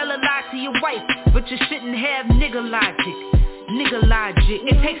man or tell a lie to your wife. But you shouldn't have nigga logic. Nigga logic.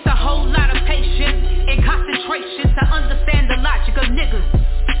 It takes a whole lot of patience and concentration to understand the logic of niggas.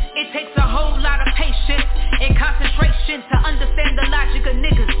 It takes a whole lot of patience and concentration to understand the logic of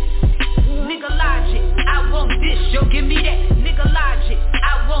niggas. Nigga logic, I want this, yo give me that. Nigga logic,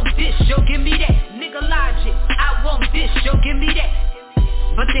 I want this, yo give me that. Nigga logic, I want this, yo give me that.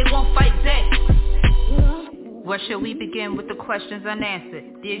 But they won't fight that. Where shall we begin with the questions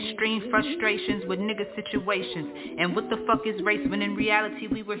unanswered? The extreme frustrations with nigga situations. And what the fuck is race when in reality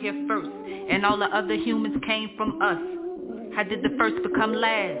we were here first and all the other humans came from us? How did the first become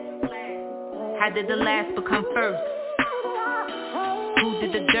last? How did the last become first? Who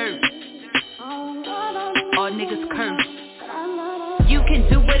did the dirt? All niggas curse. You can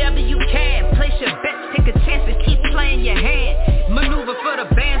do whatever you can. Place your bets, take a chance and keep playing your hand. Maneuver for the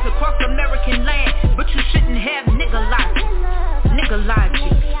bands across American land. But you shouldn't have nigga logic. Nigga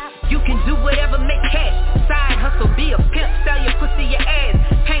logic. You can do whatever, make cash. Side hustle, be a pimp, sell your pussy, your ass.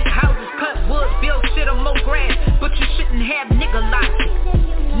 Paint houses, cut wood, build shit on more grass. But you shouldn't have nigga logic.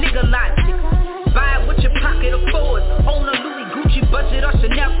 Nigga logic. Buy it with your pocket affords. Own a Louis Gucci budget or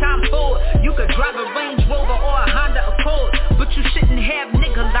Chanel Tom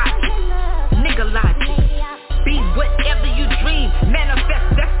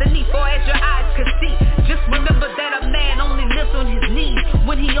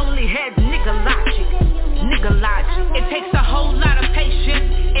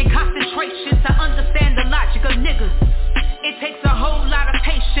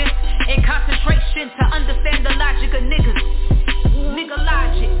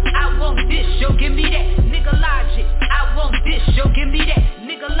yo, give me that.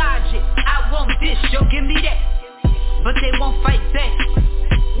 Nigga logic, I want this, yo, give me that. But they won't fight back.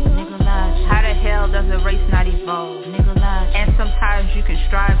 Nigga logic, how the hell does a race not evolve? Nigga logic, and sometimes you can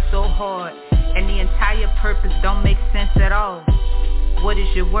strive so hard and the entire purpose don't make sense at all. What is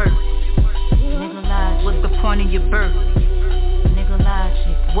your worth? Nigga logic, what's the point of your birth? Nigga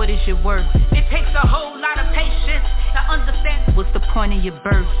logic, what is your worth? It takes a whole lot of patience to understand. What's the point of your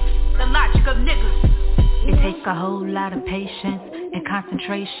birth? The logic of niggas. It takes a whole lot of patience and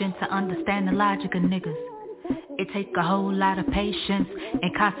concentration to understand the logic of niggas. It takes a whole lot of patience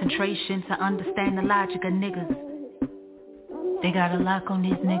and concentration to understand the logic of niggas. They got a lock on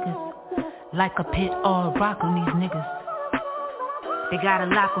these niggas, like a pit or a rock on these niggas. They got a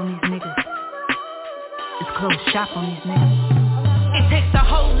lock on these niggas. It's closed shop on these niggas. It takes a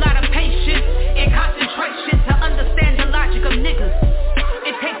whole lot of patience and concentration to understand the logic of niggas.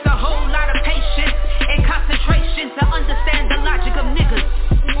 It takes a whole lot of patience and concentration to understand the logic of niggas.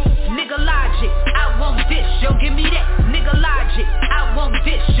 Nigga logic, I want this, yo, give me that. Nigga logic, I want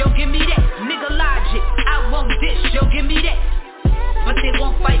this, yo, give me that. Nigga logic, I want this, yo, give me that. But they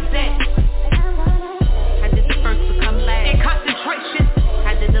won't fight back. How did the first become last? In concentration.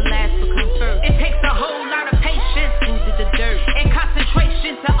 How did the last become first? It takes a whole lot of patience. Who did the dirt? In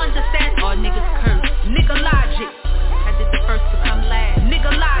concentration to understand. All niggas curse. Nigga logic. How did the first become last?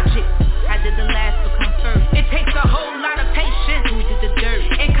 Nigga logic. How did the last become first? It takes a whole lot of patience. Who did the dirt?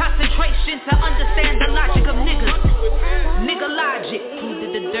 In concentration to understand the logic of niggas. Nigga logic. Who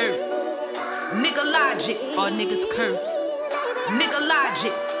did the dirt? Nigga logic. All niggas curse. Nigga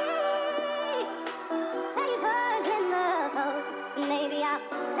logic.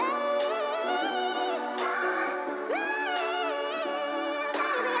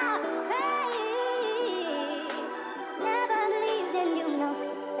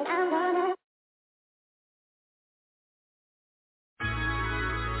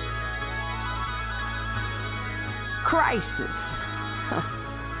 Crisis.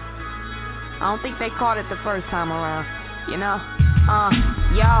 I don't think they caught it the first time around, you know?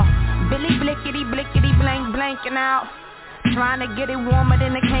 Y'all, Billy blickety blickety blank blanking out, trying to get it warmer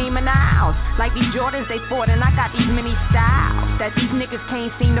than the Cayman Isles. Like these Jordans they fought and I got these mini styles that these niggas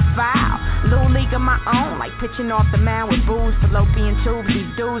can't seem to file. Little league of my own, like pitching off the mound with booze, fallopian tubes.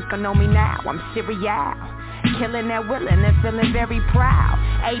 These dudes gon' know me now, I'm serial. Killing that willing and feeling very proud.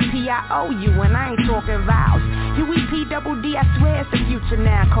 APIOU and I ain't talking vows. UEP-double-D, I swear it's the future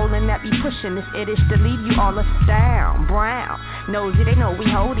now. Colin that be pushing this iddish to leave you all astound. Brown, nosy, they know we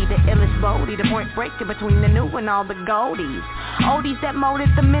holdy. The illest boldy, the point breaking between the new and all the goldies. Oldies that molded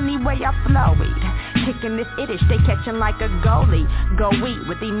the mini way I flowed. Kicking this iddish, they catching like a goalie. Go eat,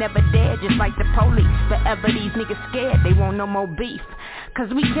 but they never dead, just like the police. Forever these niggas scared, they want no more beef. Cause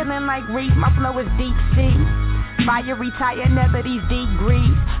we killing like Reef, my flow is deep sea. Fire retire, never these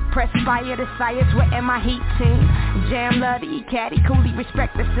degrees. Press fire to sire, sweating my heat team. Jam Luddy, Caddy, Coolie,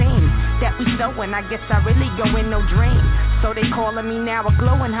 respect the scene that we sowing, I guess I really go in no dream. So they calling me now a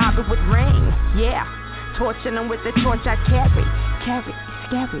glowing hobbit with ring. Yeah, torching them with the torch I carry.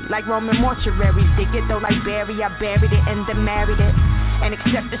 Scary, like Roman mortuaries. Dig it though like Barry, I buried it and then married it. And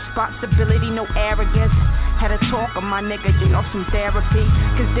accept responsibility, no arrogance. Had a talk with my nigga, you know, some therapy.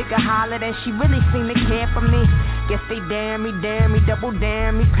 Cause Digga hollered and she really seemed to care for me. Guess they damn me, double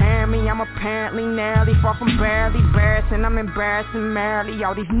damn me, pair me. I'm apparently narrowly far from barely embarrassing. I'm embarrassing merrily,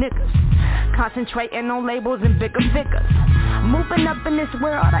 all these niggas concentrating on labels and bigger figures. Moving up in this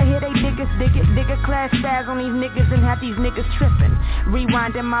world, I hear they digger class spaz on these niggas and have these niggas tripping.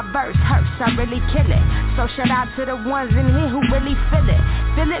 Rewinding my verse, hurts, I really kill it. So shout out to the ones in here who really feel it.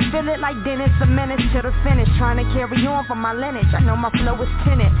 Feel it like Dennis, a menace to the finish. Trying to carry on for my lineage, I know my flow is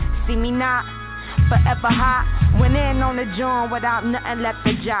tinted. See me not forever hot. Went in on the joint without nothing left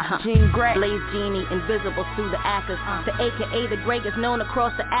to jot. Jean Grae, Blaze Genie, invisible through the actors. The AKA the greatest known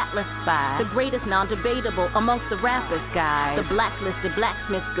across the Atlas by the greatest non-debatable amongst the rappers, guys. The blacklisted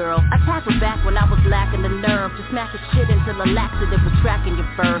blacksmith girl. I tackled back when I was lacking the nerve to smack his shit until the laxative was tracking you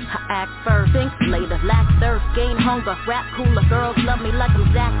first. I act first, think later, lack thirst, gain hunger, rap cooler. Girls love me like I'm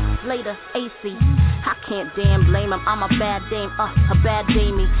Zach Slater, AC. I can't damn blame him, I'm a bad dame, a bad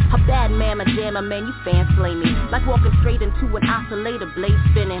damie, a bad man, a jammer, man, you fans slay me. Like walking straight into an oscillator, blade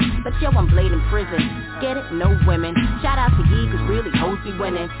spinning. But yo, I'm Blade in prison, get it? No women. Shout out to Yee, cause really hoes be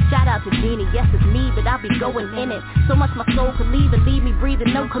winning. Shout out to Jeannie, yes it's me, but I'll be going in it. So much my soul could leave and leave me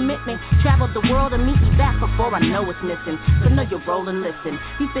breathing, no commitment. Travel the world and meet me back before I know it's missing. So know you're rolling, listen.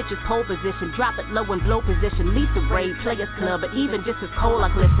 These bitches pole position, drop it low and blow position. Lethal raid, players club, but even just as cold I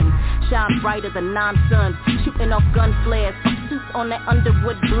glisten. Shine brighter than non-suns, shooting off gun flares. suits on that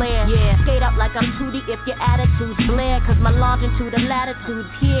Underwood Blair. Yeah, skate up like I'm Tootie if your attitude's Blair. Cause my longitude and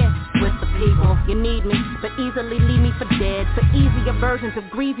latitude's here with the people. You need me, but easily leave me for dead. For easier versions of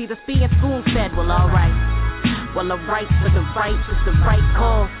greasy that's being spoon-fed. Well, alright. Well, a right for the right is the right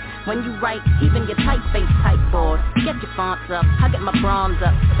call. When you write, even your typeface typeboard. Get your fonts up, I get my bronze up.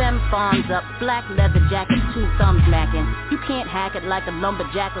 Femme fawns up, black leather jacket, 2 thumbs macking. You can't hack it like a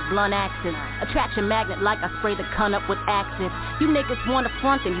lumberjack with blunt axes. Attraction magnet like I spray the cunt up with axes. You niggas want to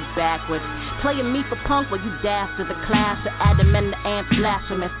front and you backwards. Playing me for punk while you dash to the class. The Adam and the ants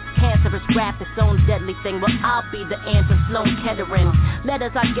blasphemous. Cancerous rap, its own deadly thing. Well, I'll be the answer, Sloan Kettering.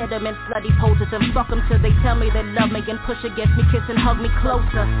 Letters I get them in slutty poses and fuck them till they tell me they love me and push against me, kiss and hug me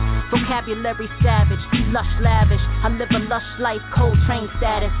closer. Vocabulary savage, lush lavish. I live a lush life, cold train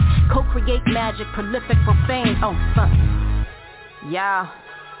status. Co-create magic, prolific, profane. Oh, fuck. Yeah.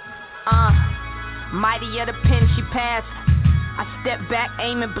 Mightier the pen she passed. I step back,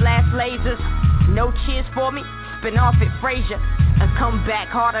 aim and blast lasers. No cheers for me, spin off at Frazier. And come back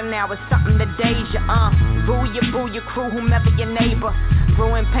harder now, it's something to deja. Boo your crew, whomever your neighbor.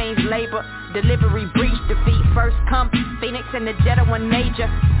 Growing pains, labor. Delivery, breach, defeat, first come. Phoenix and the Jetta, one major.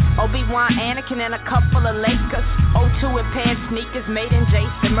 Obi-Wan, Anakin, and a couple of Lakers. O2 and pants, sneakers, made in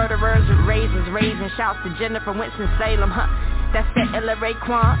Jason. Murderers with razors, raising shouts to Jennifer Winston-Salem, That's that Illa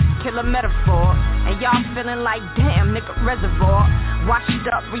Raekwon, killer metaphor. And y'all feeling like, damn, nigga, reservoir. Washed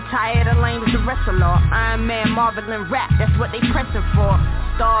up, retired, and lame as the wrestler. Iron Man, Marvel, and rap, that's what they pressing for.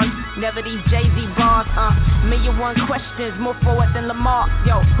 Stars, never these Jay-Z bars, Million one questions, more forward than Lamar.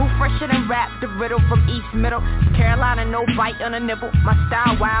 Yo, who fresher than rap, the riddle from East Middle? Carolina, no bite on a nibble. My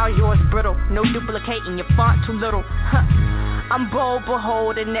style wild, yours brittle. No duplicating, your font too little. I'm bold,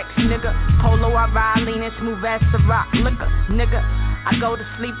 behold, the next nigga. Polo, I ride, leaning smooth as the rock. Liquor, nigga. I go to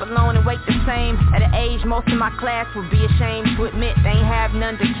sleep alone and wake the same. At an age most of my class would be ashamed to admit they ain't have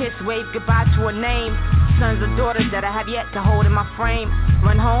none to kiss, wave goodbye to a name. Sons or daughters that I have yet to hold in my frame.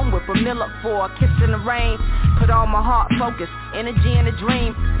 Run home with a meal up for a kiss in the rain. Put all my heart, focus, energy in a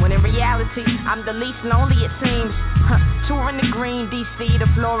dream. When in reality, I'm the least lonely it seems. Touring the green, DC to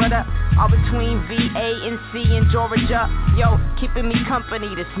Florida. All between VA and C and Georgia. Yo, keeping me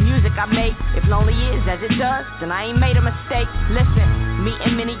company, this music I make. If lonely is as it does, then I ain't made a mistake. Listen,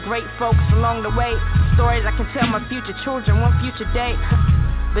 meeting many great folks along the way. Stories I can tell my future children one future day.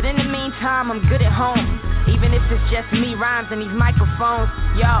 But in the meantime, I'm good at home. Even if it's just me, rhymes, and these microphones.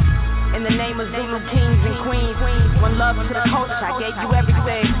 Yo, in the name of Zulu kings and queens, one love to the culture, I gave you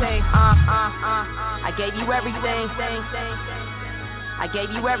everything. I gave you everything. I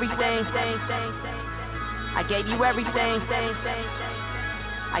gave you everything. I gave you everything.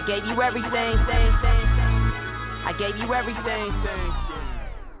 I gave you everything. I gave you everything.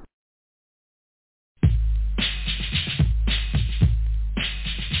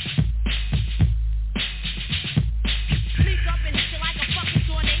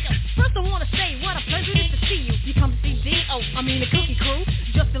 First I wanna say what a pleasure it is to see you. You come to see D.O., I mean the Cookie Crew.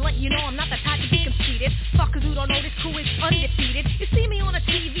 Just to let you know I'm not the type to be conceited. Fuckers who don't know this crew is undefeated. You see me on the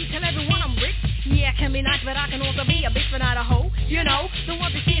TV, tell everyone I'm rich. Yeah, I can be nice, but I can also be a bitch, but not a hoe. You know, the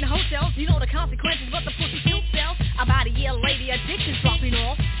ones you see in hotels, you know the consequences, but the pussy still sells. About a year later, addiction's dropping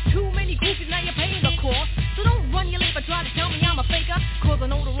off. Too many groupies, now you're paying the cost. So don't run your lip and try to tell me I'm a faker. Cause I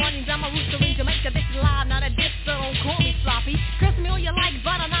know the runnings, I'm a rooster in Jamaica. This is live, not a diss, so don't call me sloppy. Curse me all you like,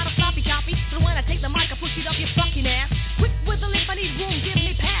 but I'm not a sloppy copy. So when I take the mic, I push it up your fucking ass. Quick with the lip, I need room, give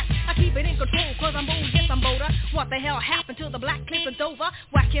me pass. I keep it in control, cause I'm bold, yes I'm bolder. What the hell happened to the black clip of Dover?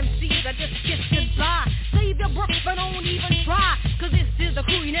 Whack MCs, I just kiss goodbye. Save your breath, but don't even try. Cause this is the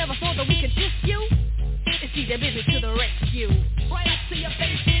crew, you never thought that we could diss you. It's see their business to the rescue. Right up to your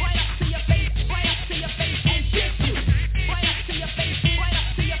face, right up to your face, right up to your face and diss you. Right up to your face, right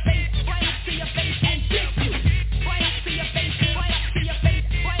up to your face, right up to your face and diss you. Right up to your face, right up to your face,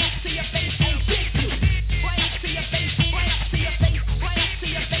 right up to your face and diss you. Right up to your face, right up to your face, right up to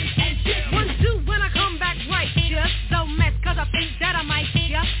your face and diss you. 1, 2 when I come back right, just don't mess cause I think that I might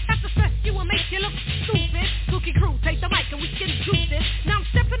ya. Have to stress you and make you look stupid. Cookie Crew, take the mic and we can do this. Now I'm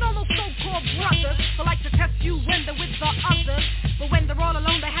stepping on those so-called brothers who like to test you when they're with the others. But when they're all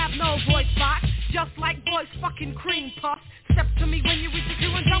alone they have no voice box. Just like boys fucking cream puffs. Step to me when you reach the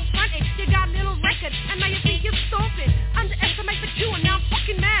queue and don't front it. You got a little record and now you think you're stomping. Underestimate the queue and now I'm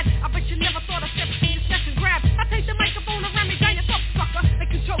fucking mad. I bet you never thought I'd step to your snatch and grab. I take the microphone around me, down your throat, sucker.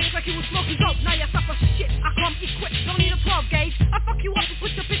 Make you choke like you was smoking dope. Now you suffer shit. I come equipped, don't need a 12 gauge. I fuck you up and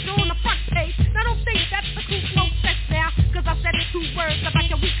put your picture on the front page. Now don't think that's the cool flow sex now. Cause I said 2 words about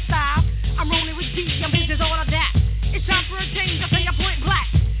your weak style. I'm rolling with D, I'm business all of that. It's time for a change, I say a point black.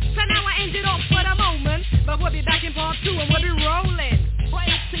 So now I end it off for the moment. But we'll be back in part 2 and we'll be right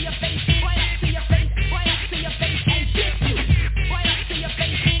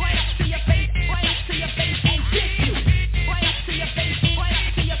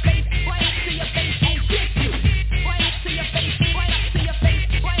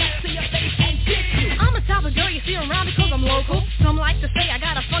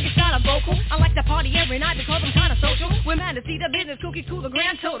vocal. I like to party every night because I'm kinda social. We're mad to see the business cookie cool the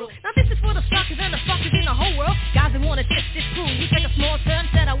grand total. Now this is for the suckers and the fuckers in the whole world. Guys that wanna test this crew. You take a small turn,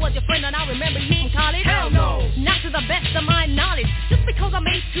 said I was your friend and I remember you from college. Hell no, not to the best of my knowledge. Just because I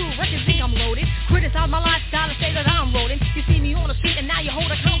made 2 records, think I'm loaded. Criticize my lifestyle and say that I'm rolling. You see me on the street and now you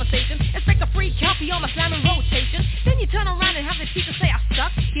hold a conversation. Expect a free copy on my slamming rotation. Then you turn around and have the teacher say I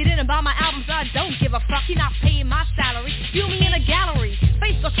suck. You didn't buy my album, so I don't give a fuck. You're not paying my salary. View me in a gallery.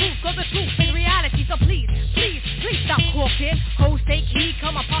 Face the truth, cause the truth is reality. So please, please, please stop talking. Hoes take heed,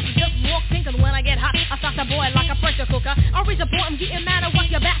 come my posse just walked in. Cause when I get hot, I start to boil like a pressure cooker. I reach a point, I'm getting mad at what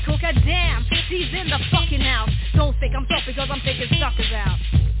your back cooker. Damn, she's in the fucking house. Don't think I'm soft because I'm taking suckers out.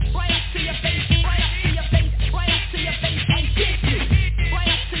 Right up to your face, right up to your face, right up to your face and get you. Right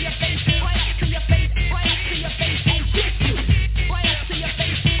up to your face, right up to your face, right up to your face and get you. Right up to your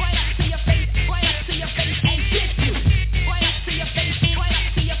face, right up to your face, right up to your face and get you. Right up to your face, right up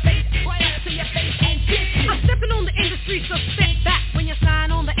to your face, right up to your face and get you. I'm stepping on the industry, so step back. When you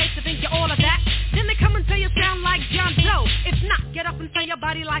sign on the X, to think you're all of that. Then they come and tell you sound like John Doe. If not, get up and turn your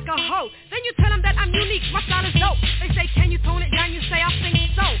body like a hoe. Then you tell them that I'm unique, my style is dope. They say, can you tone it down? You say, I think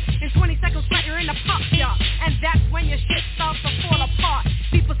so. In 20 seconds flat, you're in the pop shop. And that's when your shit starts to fall apart.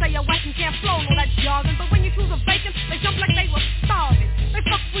 People say you're whack and can't flow, no that jargon. But when you choose a vacant, they jump like they were starving. They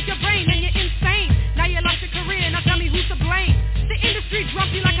fuck with your brain and you're insane. Now you lost your career, now tell me who's to blame. The industry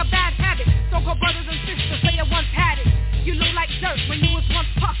drums you like a bad habit. So-called brothers and sisters say you once had it. You look like dirt when you was once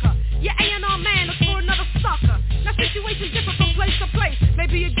pucker. Your A&R man looks for another sucker. Now situations differ from place to place.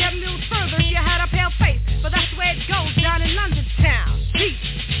 Maybe you get a little further if you had a pale face. But that's the way it goes down in London town. Peace,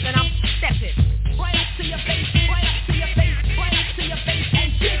 then I'm stepping right up to your face, right up to your face, right up to your face and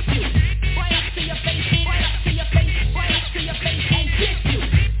get you. Right up to your face, right up to your face, right up to your face and get you.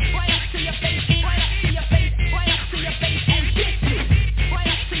 Right up to your face, right up to your face, right up to your face and get you. Right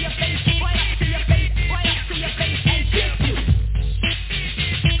up to your face, right up to your face, right up to your face and get you.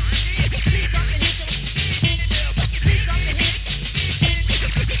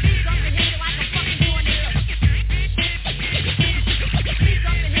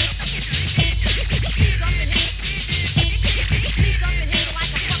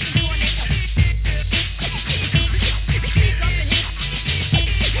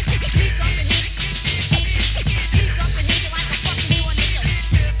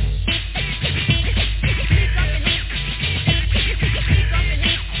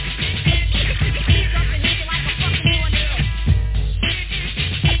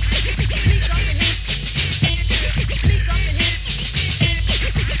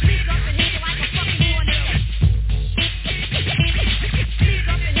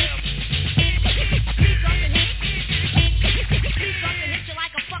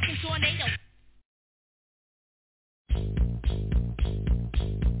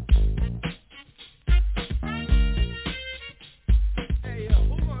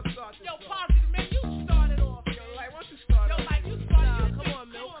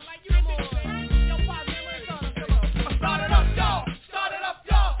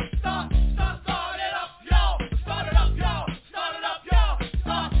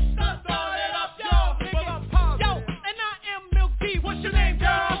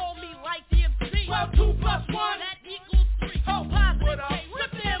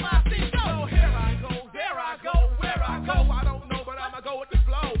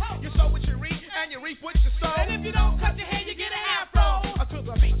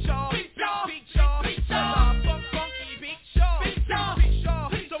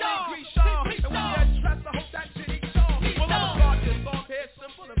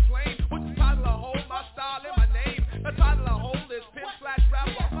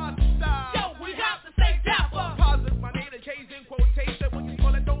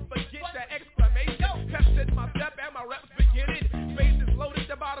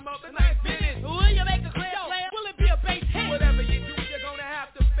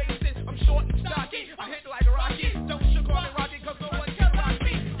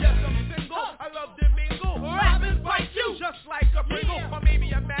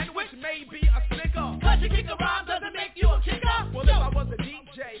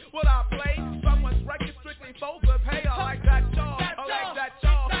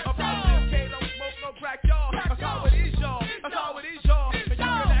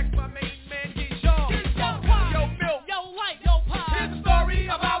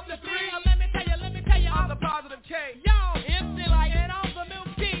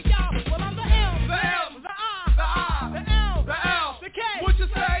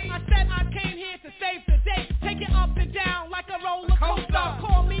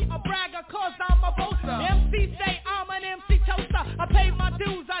 MC say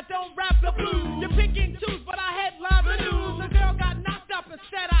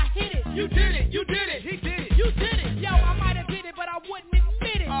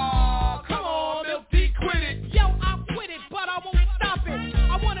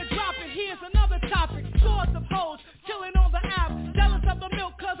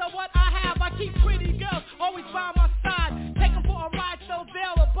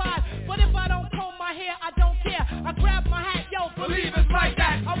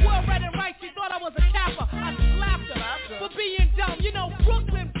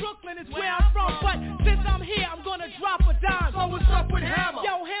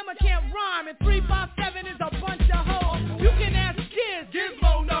rhyming. 357 is a bunch of hoes. You can ask kids.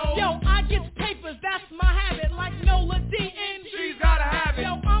 Gizmo no. Yo, I get papers, that's my habit. Like Nola D.N. She's gotta have it.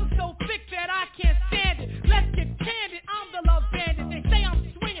 Yo, I'm so thick that I can't stand it. Let's get candid, I'm the love bandit. They say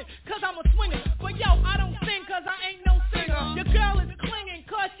I'm swinging, cause I'm a swinger. But yo, I don't sing cause I ain't no singer. Your girl is clinging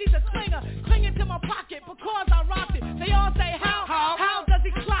cause she's a clinger. Clinging to my pocket because I rocked it. They all say how does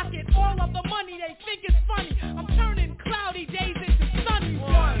he clock it? All of the money they think is funny. I'm turning cloudy days into sunny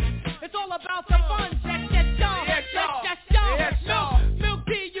ones. It's all about the fun. Jack that y'all. Yes, y'all. Jack that y'all. Yes, y'all. Milk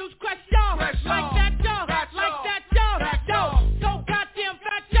tea, use crush y'all. Like that y'all. Like that y'all. Yo, so goddamn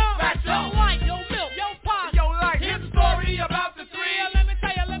fat y'all. Yo, light, yo milk, yo pop. Yo, like, his story about the three. Let me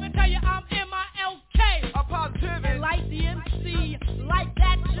tell you, I'm MILK. A positive. And like the MC, like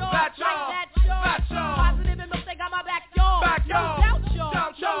that y'all. That y'all. Like that y'all. That y'all. Positive and milk, they got my back y'all. Back y'all. No doubt y'all.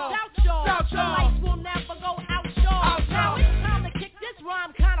 Doubt y'all. No doubt y'all. Doubt The y'all. lights will never go out y'all. Out Now y'all. it's time to kick this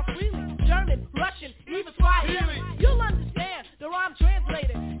rhyme kind of freely. German, Russian, even Swahili. You'll understand the rhyme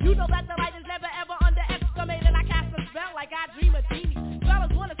translated. You know that the light is never ever underestimated. I cast a spell like I dream a teeny.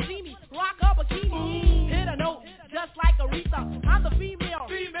 Fellas wanna see me rock a bikini. Hit a note just like Aretha. I'm the female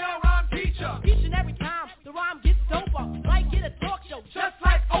rhyme teacher. Each and every time the rhyme gets doper. Might get a talk show just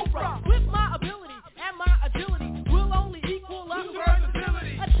like Oprah. With my ability and my agility, we'll only equal up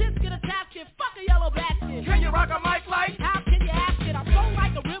versatility. A tisket, a tasket, fuck a yellow basket. Can you rock a mic like? How can you ask it? I'm so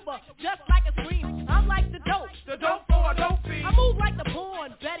like a river, just like a stream. I'm like the dope for a dope fiend. I move like the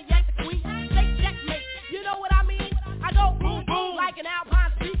pawn, better yet the queen. Say checkmate, you know what I mean? I go boom boom like an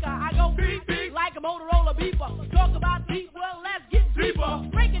Alpine speaker. I go beep beep like a Motorola beeper. Talk about deep, well let's get deeper.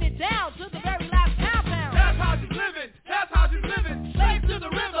 Breaking it down to the very last compound. That's how she's living. That's how she's living. Slave to the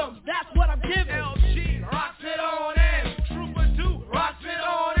rhythm. That's what I'm giving. LG rocks it on in. Trooper 2 rocks it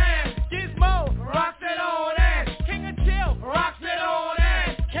on in. Gizmo rocks it on in. King of Chill rocks it on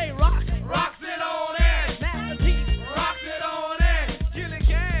in. K-Rock rocks it on in. Master P rocks it on in. Killing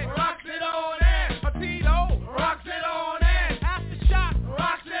Gang rocks it on in. Patino rocks it on in. Aftershock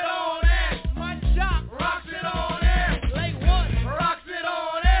rocks it on in. Mud Shop rocks it on in. Lake 1 rocks it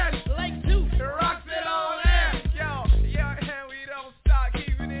on in. Lake 2 rocks it on in. Yo, and we don't stop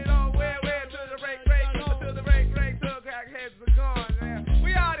keeping it on. Where till the break, till the break, till the crackheads are gone, man.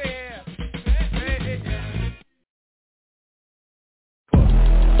 We out of here.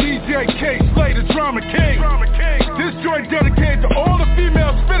 DJ K, Slay the Drama King. This joint dedicated to all the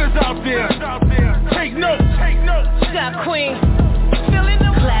female spitters out there. Take notes. Stop Queen.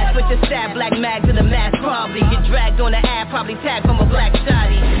 Clash with your sad black mag to the mask probably. Get dragged on the ad, probably tagged from a black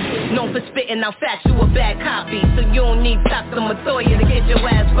shotty. Known for spitting out facts, you a bad copy. So you don't need Dr. Matoya to get your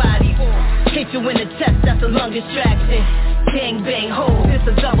ass bodied. Hit you in the chest, that's a lung distraction. Gang bang ho, this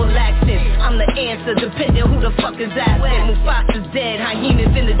a double action. I'm the answer, depending who the fuck is asking. Mufasa's dead,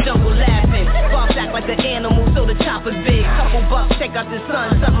 hyenas in the jungle laughing. Boss act like an animal, so the chopper's big. Couple bucks, check out the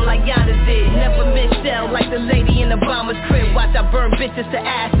sun, something like Yana did. Never miss shell like the lady in Obama's crib. Watch I burn bitches to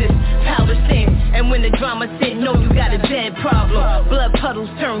ashes, powder thin. And when the drama sit, know you got a dead problem. Blood puddles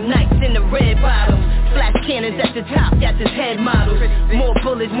turn nights into red bottoms. Flash cannons at the top, got this head model. More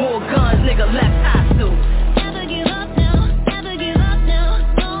bullets, more guns, nigga left hostile. Never give up now, never give up now.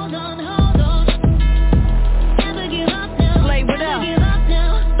 Hold on, hold on. Never give up now, Play never without. give up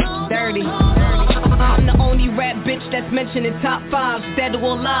now. Dirty. I'm the only rap bitch that's mentioned in top 5, dead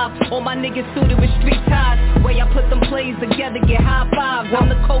or alive. All my niggas suited with street ties. Way I put them plays together, get high fives. I'm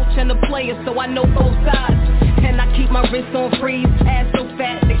the coach and the player, so I know both sides. And I keep my wrist on freeze, ass so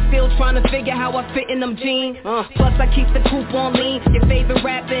fat, they still trying to figure how I fit in them jeans. Plus I keep the coupe on lean. Your favorite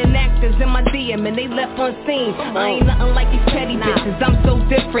rapper and actors in my DM and they left unseen. I ain't nothing like these petty bitches, I'm so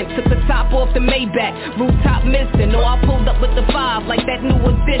different. Took the top off the Maybach, rooftop missing. Or I pulled up with the 5 like that new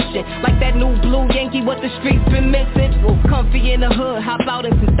edition. Like that new blue Yankee, what the streets been missing. Comfy in the hood, hop out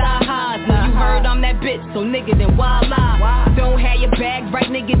in some thigh highs. Now you heard I'm that bitch, so nigga then why lie? Don't have your bag right,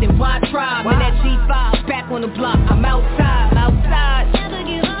 nigga, then why try? In that G5, back on the block, I'm outside. Never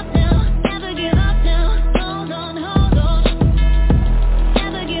give up now, never give up now. Hold on, hold on.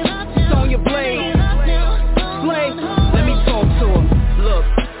 Never give up now, Sonja Blade. never give up now. Blade, let me talk to him. Look,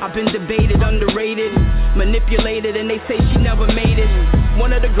 I've been debated, underrated, manipulated, and they say she never made it.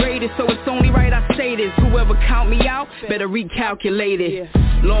 One of the greatest, so it's only right I say this. Whoever count me out, better recalculate it.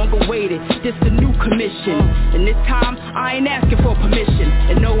 Long awaited, this the new commission. And this time, I ain't asking for permission.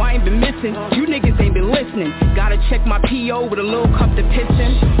 And no, I ain't been missing, you niggas ain't been listening. Gotta check my P.O. with a little cup to piss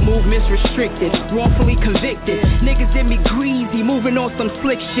in. Move is restricted, wrongfully convicted. Niggas did me greasy, moving on some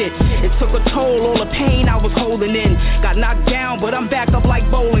slick shit. It took a toll, all the pain I was holding in. Got knocked down, but I'm back up like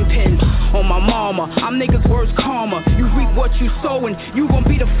bowling pins. On my mama, I'm niggas' worst karma. You reap what you sow and you gon'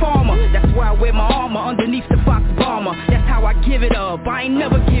 be the farmer. That's why I wear my armor underneath the Fox bomber. That's how I give it up, I ain't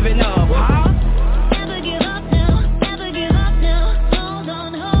never giving up, huh? Never give up now, never give up now. Hold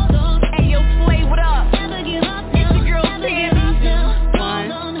on, hold on. Hey yo, Slay, what up? Never give up now, it's your girl never Tammi. give up now.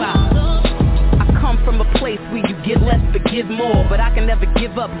 Hold on, hold on. I come from a place where you give less but give more, but I can never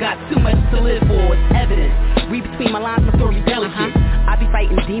give up, got too much to live for. It's evident, read between my lines, my story's delicate. I be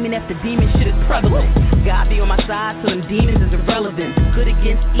fighting demon after demon, shit is prevalent. God be on my side, so them demons is irrelevant. Good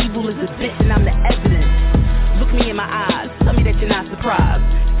against evil is a bitch and I'm the evidence. Look me in my eyes, tell me that you're not surprised.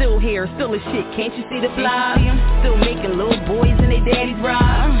 Still here, still a shit, can't you see the fly? Still making little boys and they daddies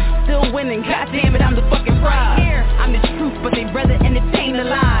ride. Still winning, goddamn it, I'm the fucking prize. I'm the truth, but they'd rather entertain the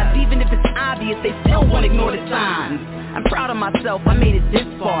lies. Even if it's obvious, they still won't ignore the signs. I'm proud of myself, I made it this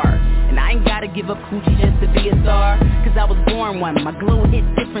far. And I ain't gotta give up coochie just to be a star. Cause I was born one, my glow hit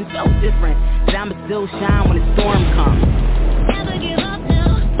different, so different, that I'ma still shine when the storm comes. Never give up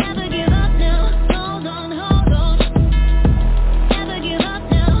now, never give up now. Hold on, hold on. Never give up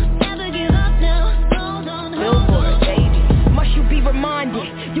now, never give up now. Hold on, hold on. Billboard, baby. Must you be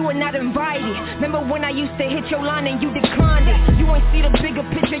reminded, you are not invited. Remember when I used to hit your line and you declined it? You ain't see the bigger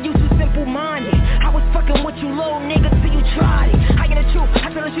picture, you too simple-minded. I was fucking with you low niggas till you tried it. I get the truth,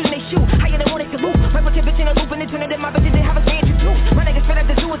 I tell the shoot and they shoot. I get the one they salute. Right with your bitch in a loop and then turn it in my bitches they have a saying you too. My niggas fed up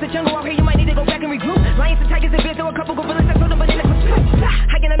the zoo, it's a jungle out here, you might need to go back and regroup. Lions and tigers and bears, there were a couple gorillas that told them, but in the pursuit.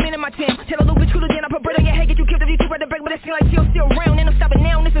 I get a man in my team, tell a little bitch cool again, I put bread on your head, get you killed if you too ready to break, but it seem like she'll still round. And I'm stopping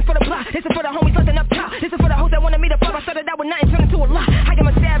now, this is for the block, this is for the homies looking up top. This is for the hoes that wanted me to fuck, I started out with nothing, turned into a lot. I am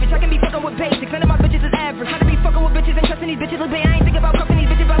a savage, I can be fucking with basics, none of my bitches is average. How to be fucking with bitches and trusting these bitches, look, babe, I ain't thinking about cuffing these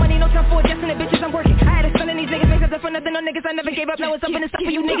bitches, but I need no time for adjusting the bitches, I'm working. I had a son in these niggas, make up for nothing, no niggas, I never gave up, now it's up and it's up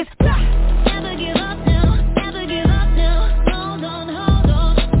for you niggas. Never give up now, never give up now. Hold on, hold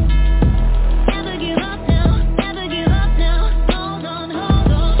on. Never give up now, never give up now. Hold on,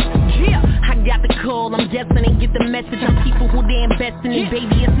 hold on. Yeah, I got the call, I'm guessing and get the message. I'm people who they investing in,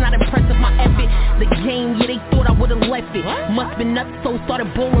 baby, it's not impressive, my effort. The game, yeah, they thought I would've left it. Must been nuts, so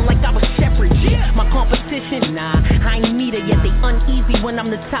started bowling like I was Shepherd. Yeah, my competition, nah, I ain't need it yet. They uneasy when I'm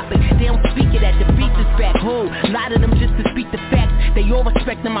the topic. They don't speak it at the beach is back. Oh, a lot of them just to speak the facts. They all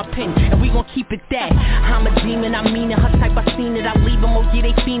respecting my pen, and we gon' keep it that. I'm a demon, I mean it, her type, I seen it. I leave them, oh yeah,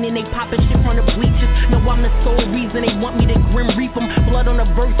 they fiendin', they poppin' shit from the bleachers. No, I'm the sole reason they want me to grim reap them. Blood on the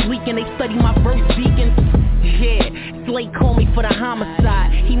verse leaking, they study my verse deacons. Yeah, Slate call me for the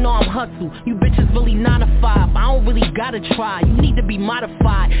homicide. He know I'm hustle, you bitches really 9 to 5. I don't really gotta try, you need to be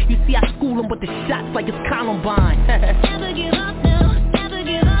modified. You see I school them with the shots like it's Columbine. Never give up now, never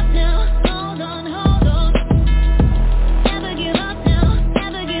give up now. Hold on, hold on. Never give up now,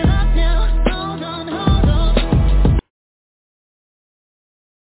 never give up now. Hold on, hold on.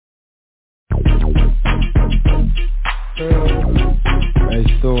 Hey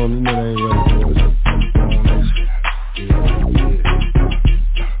Storm, you know they ain't ready for us.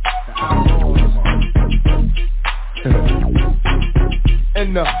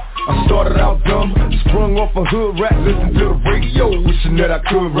 And I started out dumb, sprung off a hood rap, listened to the radio, wishing that I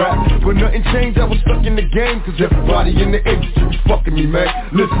could rap. But nothing changed, I was stuck in the game, cause everybody in the industry was fucking me, man.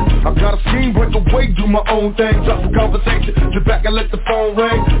 Listen, I got a scheme, break away, do my own thing, drop some conversation, sit back and let the phone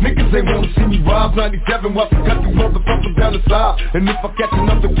ring. Niggas ain't wanna see me rob 97 while I got these motherfuckers down the side. And if I catch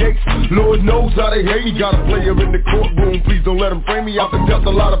another case, Lord knows how they hate me. Got a player in the courtroom, please don't let him frame me. I've been dealt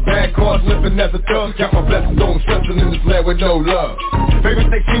a lot of bad cards, living as a thug. Count my blessings, don't stressing in this land with no love. Baby,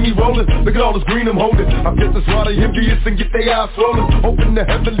 they see me rolling, look at all this green I'm holding. I get this water envious and get their eyes swollen. Open the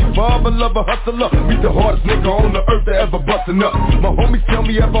heavenly Father, love a hustler. Meet the hardest nigga on the earth that ever bustin' up. My homies tell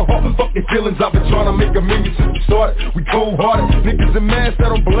me ever hard, fuck their feelings. I've been trying to make a million since we started. We cold-hearted, niggas in masks that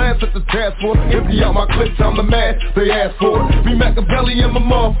don't blast at the task force. Empty out my clips, I'm the man, they ask for it. Me Machiavelli and my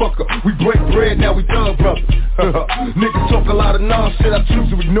motherfucker, we break bread, now we thug brothers. Niggas talk a lot of non-shit, I choose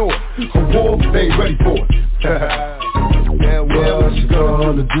to ignore it. A war, they ain't ready for it. Now what you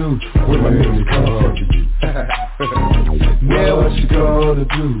gonna do when my niggas come to you? Now what you gonna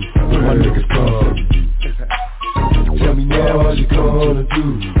do when my niggas come to you? Tell me now what you gonna do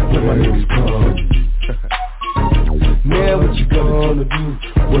when my niggas come to you? Now what you gonna do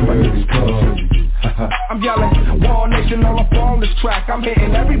when my niggas come to you? I'm yelling, Wall Nation all up on this track. I'm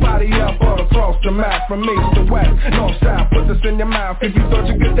hitting everybody up all across the map, from east to west, north, south. Put this in your mouth if you thought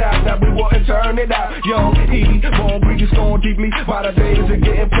you could doubt that we wouldn't turn it out. Young Edie, born greedy, scorn deeply. By the days of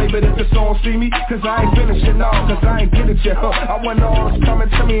getting played, but if the song see me, cause I ain't finishing all, cause I ain't get it yet. I want all that's coming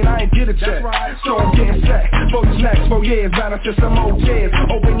to me and I ain't get it yet. So I'm getting set for these next 4 years, battle to some old chairs.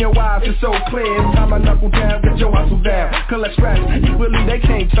 Open your eyes, it's so clear. It's time I knuckle down, get your hustle down. Collect racks, equally they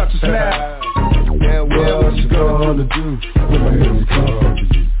can't touch us now. Yeah, what you gonna do when my niggas come for you?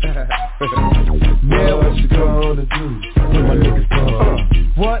 Yeah, what you gonna do when my niggas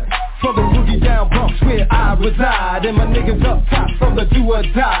come? What? From the boogie down Bronx where I reside, and my niggas up top from the do or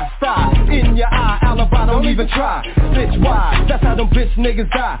die style. In your eye, alibi, don't even try. Stitch wide, that's how them bitch niggas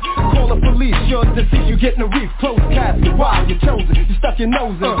die. Call the police, sure to see you getting a reef. Close casket, why you chosen? You stuck your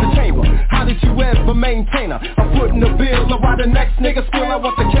nose in the chamber. How did you ever maintain her? I'm putting the bill, or why the next nigga spill? I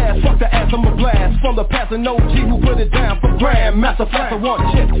want the cash, fuck the ass, I'm a blast. From the past, an OG who put it down for grand. Master Flash, I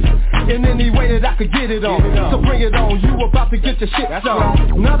want chips in any way that I could get it on. So bring it on, you about to get your shit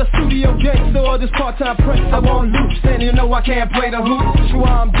done. Not a studio gangster or this part-time press, I won't lose. And you know I can't play the hoop. Sure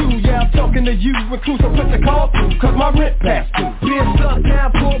I'm due, yeah, I'm talking to you. Recruits, so put the call through, cause my rent passed through. Being stuck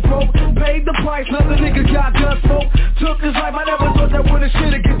down, poor broke, paid the price, other niggas got just spoke. Took his life, I never thought that when the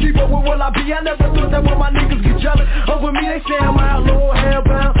shit get deeper, where will I be? I never thought that when my niggas get jealous over me, they say I'm outlaw,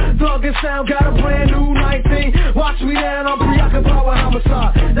 hellbound. Thug and sound, got a brand new 19. Watch me down, I'm preoccupied with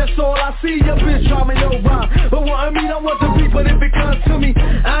homicide. That's all I see, your bitch try me no rhyme. But wanting me, don't want to be, but if it comes to me,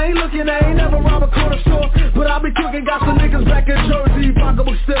 I ain't looking, I ain't never robbed a corner store. But I be cooking, got some niggas back in Jersey,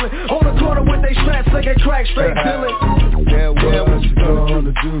 pocketbook stealing. On the corner with they straps, slinging crack, straight dealing. Yeah, what you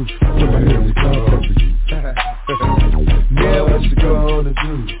gonna do when my niggas come for you? Yeah, what you gonna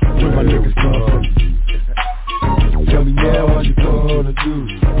do when my niggas come for you? Tell me now what you gonna do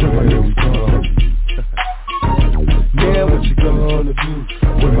when my niggas come for you? Yeah, what you gonna do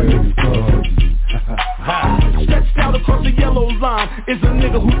when my niggas come for you? Stretched out across the yellow line is a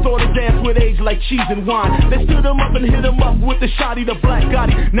nigga who thought his ass would age like cheese and wine. They stood him up and hit him up with the shotty, the black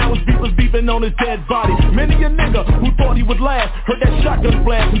Gotti. Now his beepers beeping on his dead body. Many a nigga who thought he would last heard that shotgun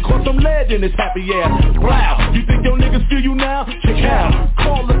blast and caught some lead in his happy ass. Blow, you think your niggas feel you now? Check out.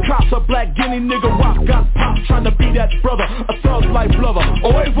 Call the cops, a black guinea nigga rock got popped trying to be that brother, a thug life lover.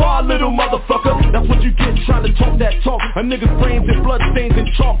 Oh, hey, raw little motherfucker, that's what you get trying to talk that talk. A nigga's brains and blood stains and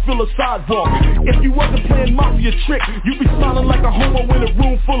chalk fill a sidewalk. If you wasn't playing mafia trick, you be smiling like a homo in a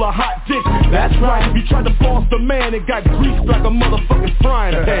room full of hot dicks. That's right, you tried to floss the man and got greased like a motherfucking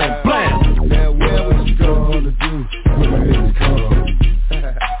frying pan. Blam! Now what you gonna do when my niggas come?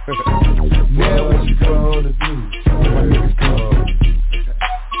 Now what you gonna do when my niggas come?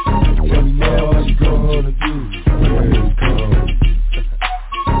 Tell me now what you gonna do when my niggas come?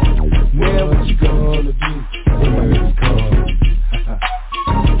 Now what you gonna do when my niggas come?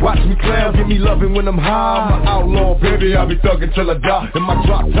 Watch me clown, give me loving when I'm high. I'm an outlaw, baby, I'll be thugging till I die. In my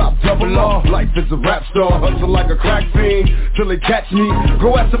drop top, double off. Life is a rap star, hustle like a crack fiend till they catch me.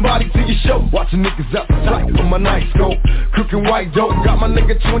 Go ask somebody to your show. Watching niggas out the sight on my night scope. Cooking white dope, got my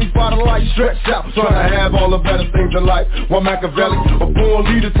nigga 25 to life stretched out. Trying to have all the better things in life. One Machiavelli, a born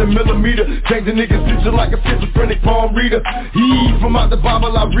leader to millimeter. Changing niggas' future like a schizophrenic palm reader. He from out the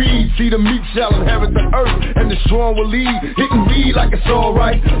Bible I read. See the meek shall inherit the earth, and the strong will lead. Hitting weed like it's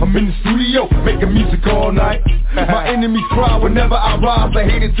alright. I'm in the studio, making music all night. My enemies cry whenever I rise. I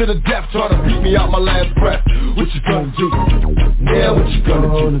hate it to the death, trying to beat me out my last breath. What you gonna do? Now what you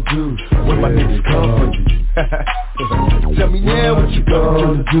gonna do when my niggas come for you? Tell me now what you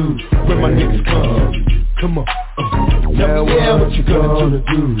gonna do when my niggas come for you? Come on. Tell me now what you gonna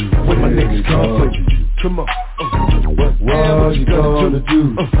do when my niggas come for you? Come on. What you gonna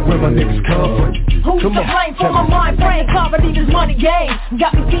do when my niggas come for you? Who's to blame for my mind frame? Poverty, this money game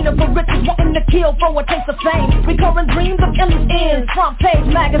got me seen for riches, wanting to kill for a taste of fame. Recurring dreams of endless ends, front page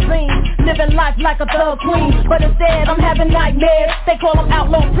magazines. Living life like a thug queen, but instead I'm having nightmares. They call them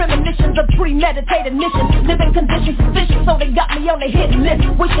outlaw premonitions of premeditated missions. Living conditions suspicious, so they got me on the hit list.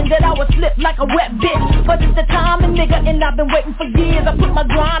 Wishing that I would slip like a wet bitch, but it's the timing, nigga, and I've been waiting for years. I put my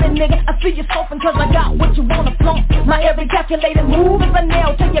grind in, nigga. I see you scoping cause I got what you wanna flaunt. My every calculated move is a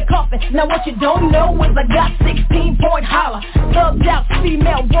nail to your coffin. Now what you don't know is I got 16-point holler, thugged out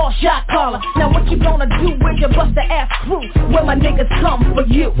female raw shot caller. Now what you gonna do with your buster ass crew when my niggas come for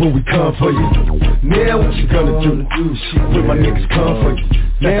you? When we come for you. Now what you gonna do? Shit, when my niggas come for you.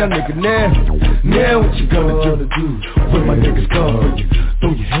 Now nigga, now what you gonna do when my niggas come for you?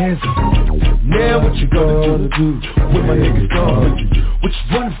 Throw your hands up. Now what you gonna do when my niggas come? What you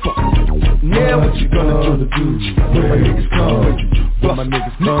running for? Now what you gonna do when my niggas come? When my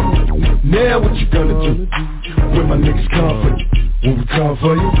niggas come? Now what you gonna do when my niggas come for you? When we come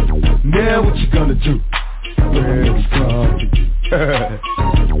for you? Now what you gonna do when niggas come for you?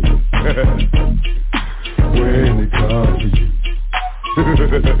 When they come for you.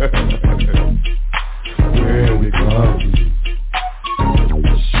 When they come for you.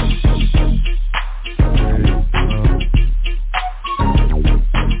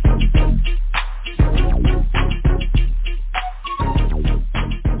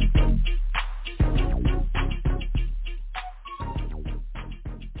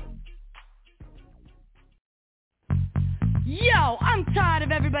 Yo, I'm tired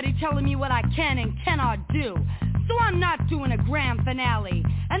of everybody telling me what I can and cannot do. So I'm not doing a grand finale.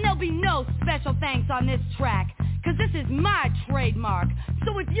 And there'll be no special thanks on this track. Cause this is my trademark.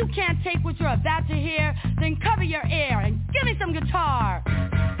 So if you can't take what you're about to hear, then cover your ear and give me some guitar.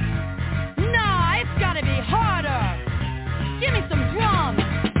 Nah, it's gotta be harder. Give me some drums.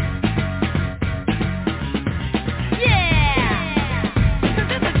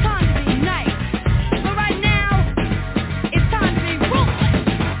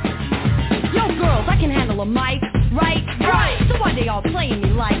 A mic, right? So why they all playing me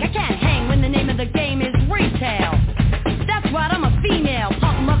like I can't hang when the name of the game is retail? That's right, I'm a female,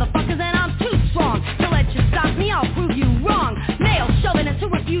 punk motherfuckers, and I'm too strong to let you stop me. I'll prove you wrong. Male chauvinists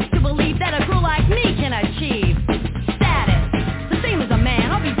who refuse to believe that a girl like me can achieve status, the same as a man.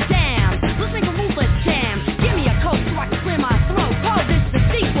 I'll be damned. Listening to ruthless jams. Give me a coat so I can clear my throat. Call this the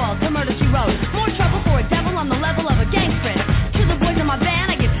sequel to Murder She Wrote. More trouble for a devil on the level of a gangster. To the boys in my band,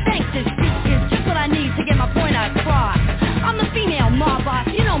 I give thanks. This beat is just what I need to get my point across. I'm the female mob boss,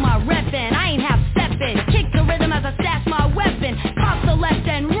 you know my reppin'. I ain't half steppin'. Kick the rhythm as I stash my weapon. Cops the left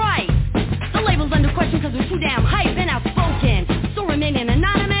and right. The label's under question cause we're too damn hype and outspoken. So remaining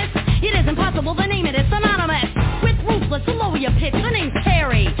anonymous, it is impossible to name it, it's synonymous with ruthless, so lower your pitch. The name's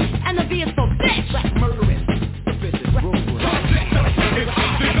Terry, and the B is for bitch. Black murderous, the bitch is ruthless. Black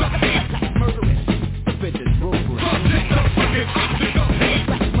murderous, the bitch is ruthless.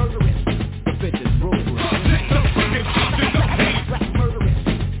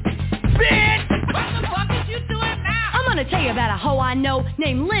 Tell you about a hoe I know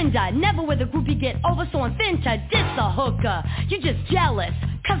named Linda. Never with a groupie get over, so I'm fin to diss a hooker. You just jealous,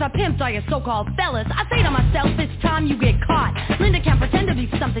 cause I pimped all your so-called fellas. I say to myself, this time you get caught. Linda can't pretend to be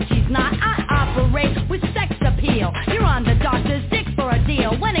something she's not. I operate with sex appeal. You're on the doctor's dick for a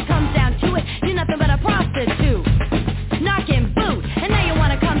deal. When it comes down to it, you're nothing but a prostitute. Knocking boot, and now you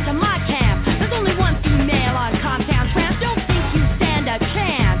wanna come to my camp. There's only one female on Compound Tramp. Don't think you stand a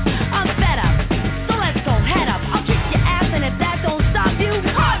chance. I'm fed up, so let's go head up. I'll kick your ass, and if that don't stop you,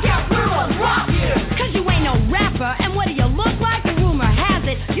 I'll get through a rock you. Cause you ain't no rapper, and what do you look like? The rumor has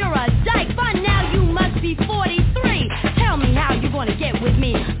it, you're a dyke. By now you must be 43. Tell me how you're gonna get with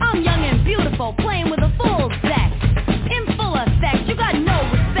me. I'm young and beautiful, playing with a full sex. In full effect, you got no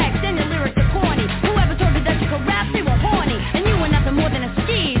respect, and your lyrics are corny. Whoever told you that you could rap, they were horny. And you were nothing more than a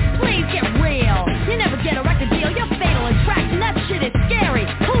skis. Please get real. You never get a record deal, you're fatal attraction. That shit is scary.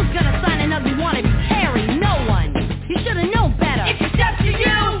 Who's gonna sign an ugly wannabe Terry? No one. You should've known better. If it's up to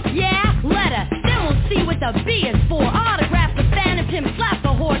you, yeah, let her. Then we'll see what the B is for. Autograph the fan and pimp slap the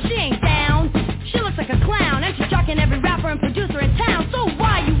whore. She ain't down. She looks like a clown, and she's jocking every rapper and producer in town. So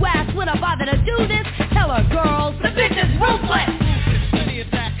why you ask, would I bother to do this? Tell her, girls, the bitch is ruthless. Plenty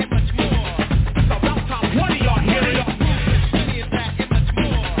of that and much more. It's about time one of y'all hear it. Plenty of that and much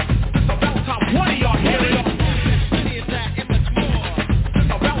more. It's about time one of y'all hear it. Plenty of that and much more.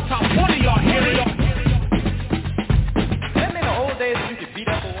 It's about time one of y'all hear it. Remember in the old days you could beat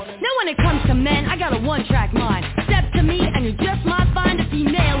up a woman? Now when it comes to men, I got a one-track mind. Step to me and you just might find a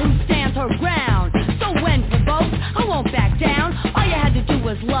female who stands her ground. So when provoked, I won't back down. All you had to do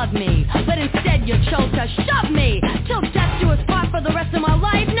was love me, but instead you chose to shove me. Till death do us part for the rest of my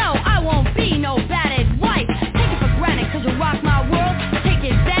life. No, I won't be no battered wife. Take it for granted cause you rock my world. Take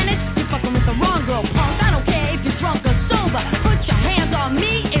advantage, you're fucking with the wrong girl, punk. I don't care if you're drunk or sober. Put your hands on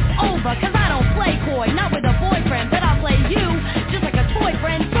me, it's over. Cause I don't play coy, not with a boyfriend, but I'll play you just like a toy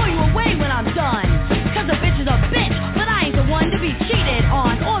friend. Throw you away when I'm done. Cause a bitch is a bitch, but I ain't the one to be cheated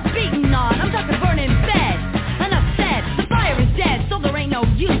on or beaten on. I'm talking burning bed. Enough said, the fire is dead, so there ain't no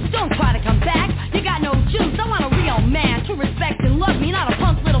use. Don't try to come back, you got no juice. I want a real man to respect and love me, not a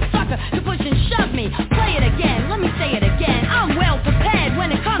punk little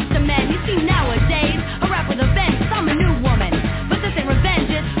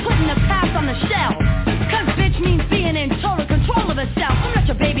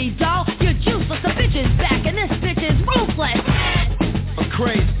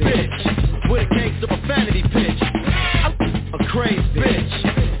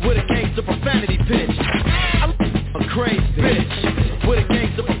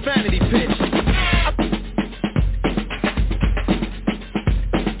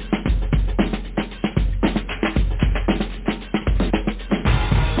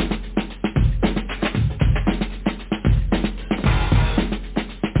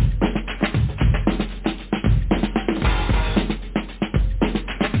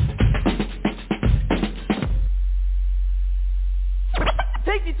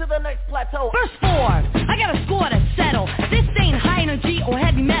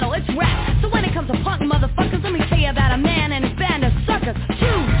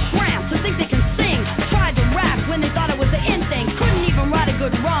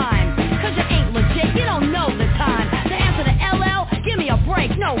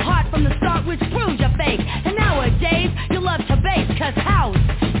from the start, which proves you're fake. And nowadays, you love to base, cause house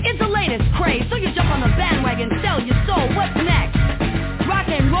is the latest craze. So you jump on the bandwagon, sell your soul, what's next? Rock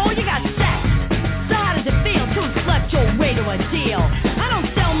and roll, you got sex. So how does it feel to have slept your way to a deal? I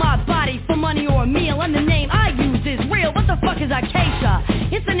don't sell my body for money or a meal, and the name I use is real. What the fuck is acacia?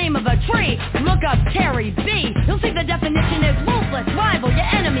 It's the name of a tree. Look up Terry B. You'll see the definition is ruthless, rival, your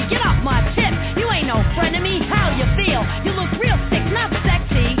enemy. Get off my tip. You ain't no friend of me. How you feel? You look real sick, not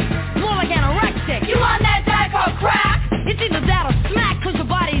sexy. More like anorexic. You on that type of crack? It's either that or smack, cause your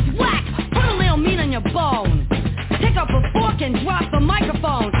body's whack. Put a little meat on your bone. Pick up a fork and drop the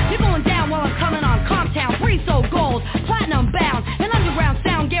microphone. You're going down while I'm coming on Comptown. Free soul gold, platinum bound. An underground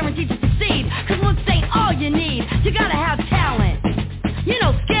sound guaranteed to succeed. Cause looks ain't all you need. You gotta have talent. You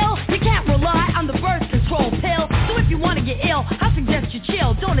know skill, you can't rely on the birth control pill. So if you wanna get ill, I suggest you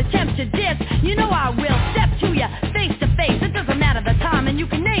chill. Don't attempt to diss, you know I will. Step to ya, face to face. It doesn't matter the time and you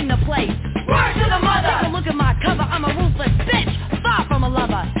can name the place. Word to the mother! Take a look at my cover, I'm a ruthless bitch. Far from a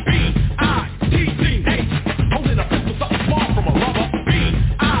lover. B-I-T-T-H. Holding a pistol, something far from a lover.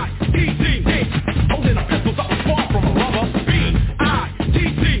 B-I-T-T-H. Holding a pistol, something far from a lover.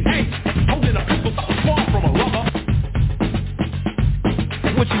 B-I-T-T-H. Holding a pistol, something far from a lover.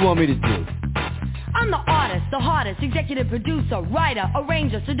 What you want me to do? I'm the artist, the hardest, executive producer, writer,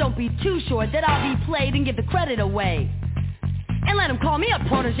 arranger, so don't be too sure that I'll be played and give the credit away. And let them call me a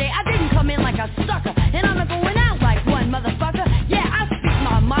protege, I didn't come in like a sucker, and I'm not going out like one, motherfucker. Yeah, I speak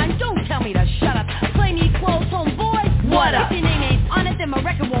my mind, don't tell me to shut up. Play me close, homeboy, what up? If your name ain't on it, then my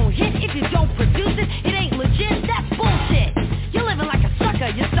record won't hit. If you don't produce it, it ain't legit, that's bullshit. You're living like a sucker,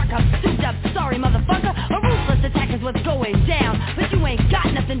 you stuck up, souped up, sorry motherfucker. A ruthless attack is what's going down, but you ain't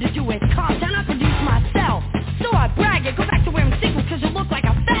got nothing to do with content. I produce myself, so I brag it. Go back to wearing singles cause you look like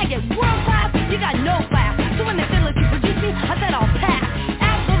a faggot. World class, you got no class. So when they feel like you produce me, I said I'll pass.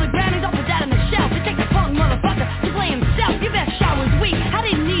 Ask for the Grammys, I'll put that on the shelf. It takes a punk motherfucker to play himself. Your best shot was weak, I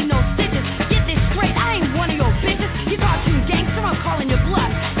didn't need no stitches. Get this straight, I ain't one of your bitches. You cartoon gangster, I'm calling your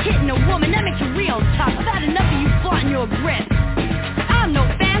bluff. Hitting a woman, that makes you real tough. I've had enough of you flaunting your grip. I'm no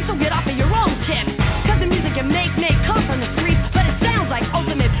fan, so get off of your own tip. Cause the music you make may come from the streets, but it sounds like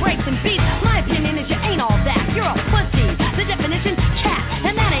ultimate breaks and beats. My opinion is you ain't all that, you're a pussy. The definition, cat,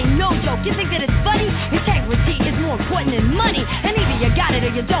 and that ain't no joke. You think that it's funny? Integrity is more important than money. And either you got it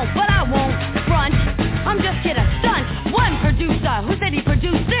or you don't, but I won't front. I'm just here to stunt. One producer who said he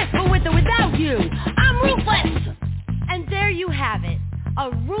produced this, but with or without you, I'm ruthless. And there you have it,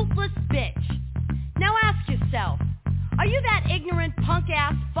 a ruthless bitch. Now ask yourself, are you that ignorant,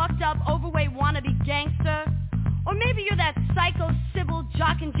 punk-ass, fucked-up, overweight wannabe gangster? Or maybe you're that psycho, Sybil,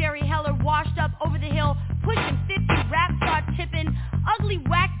 Jock and Jerry Heller, washed up over the hill, pushing 50, rap star tipping, ugly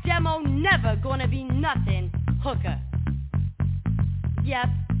whack demo, never gonna be nothing, hooker. Yep,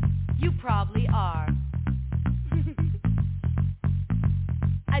 you probably are.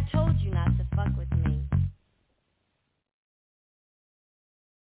 I told you not to fuck with me.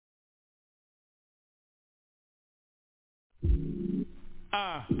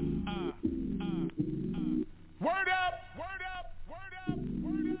 Word up, word up, word up,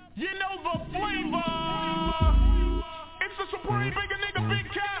 word up. You know the flavor. It's the supreme nigga Big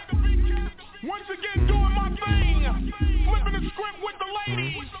Kap. Once again doing my thing. Flipping the script with the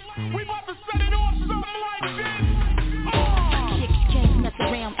ladies. We about to set it off something like this. Chicks can't mess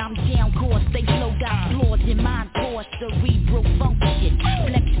around, I'm down course. They slow down floors in mind course. Cerebral function.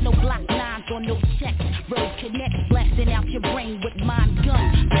 Flex no block lines or no checks. Road connect, blasting out your brain with mind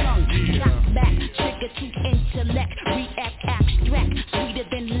gun. Tongue, shots back, trigger to intellect. React abstract, sweeter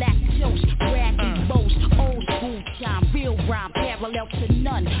than lactose. Brag and boast, old school time. Real rhyme, parallel to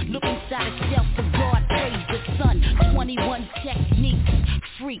none. Look inside itself for God, praise the sun. 21 techniques,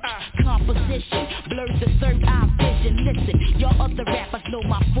 freak, composition. Blurred the third eye vision. Listen, your other rappers know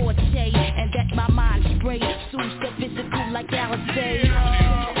my forte. And that my mind spray soothes the physical like Alizé.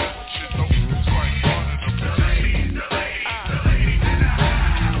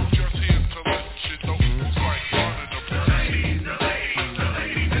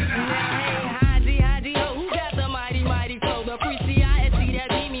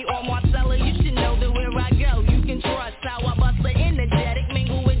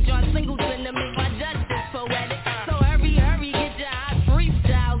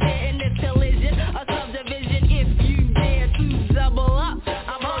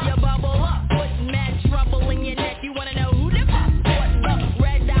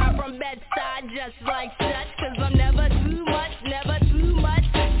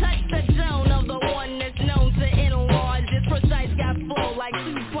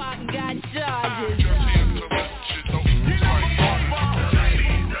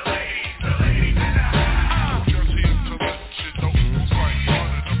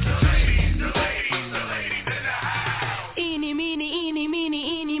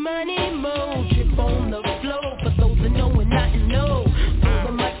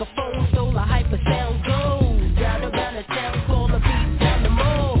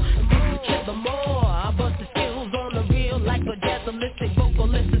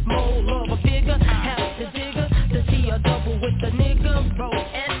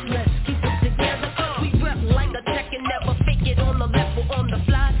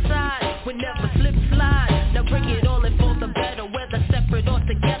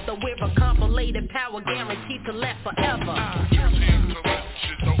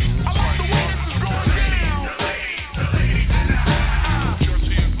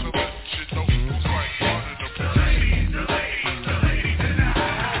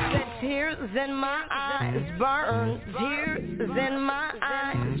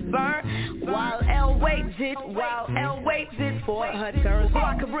 it while L waits it for her turn, so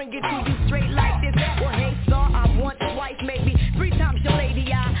I can bring it to you straight like this. Well, hey, star, I want twice, maybe 3 times your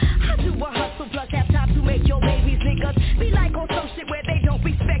lady. I do a hustle plus have time to make your babies niggas be like on some shit where they don't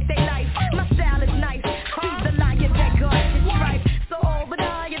respect their life. My style is nice, feed the lion that God is right. So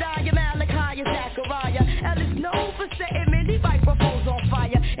Obadiah, Malachi, Zachariah, L is known for setting many microphones on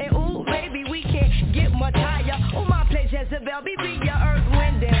fire. And ooh, baby, we can't get much higher. On my page, Jezebel, be your earth,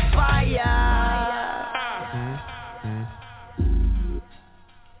 wind, and fire.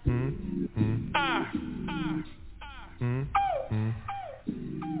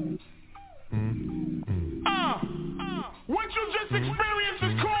 What you just experienced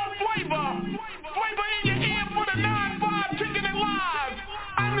is called flavor. Flavor in your ear for the 9-5, kicking it live.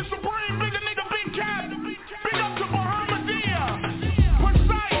 I'm the supreme bigger nigga, Big Kap. Big up to Bahamadia,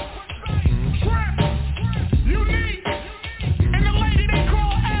 Precise, Trap, Unique, and the lady they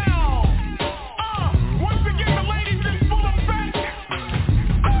call L. Once again, the ladies in full effect.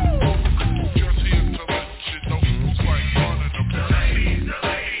 Just here to let you know who's like one of them. The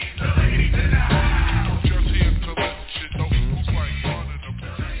ladies in the house. Just here to let you know who's like one of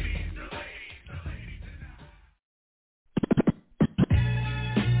them.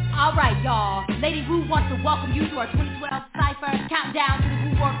 All right, y'all. Lady Wu wants to welcome you to our 2012 Cypher countdown to the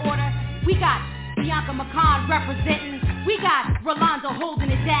Wu World Order. We got Bianca McCon representing. We got Rolando holding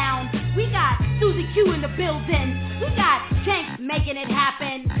it down. We got Susie Q in the building. We got Tank making it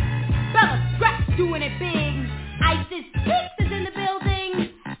happen. Bella Scratch doing it big. Isis Six is in the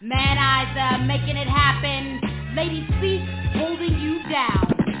building. Man Eyes making it happen. Lady Speak holding you down.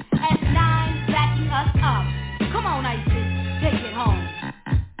 S9 backing us up. Come on, Isis, take it home.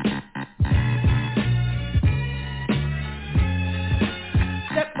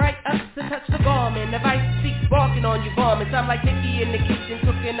 Step right up to touch the garment. The vice speaks barking on your garments. I'm like Nikki in the kitchen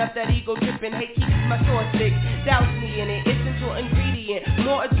cooking up that ego dripping. Hate keeps my sauce thick. Douse me in it. Essential ingredient.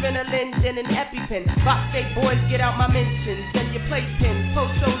 More adrenaline than an EpiPen. Box state boys get out my mentions. Send your playpins.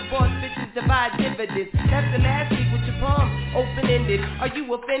 Post shows, boss bitches divide dividends. That's the last week with your palm open-ended. Are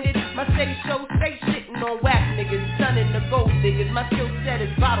you offended? My steady show stay shitting on whack niggas. Sunning the gold diggers. My skill set is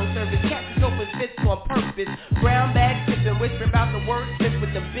bottle service. Cats is open fists on purpose. Brown bag sipping. Whisper about the word slip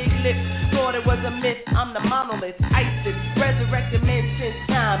with the big lips. Thought it was a myth. I'm the monolith. Isis. Resurrected men since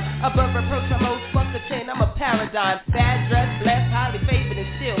time. Above reproach, I'm old fuck the 10. I'm a paradigm. Bad dress, blessed, highly favored, and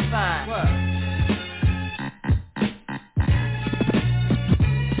still fine. What?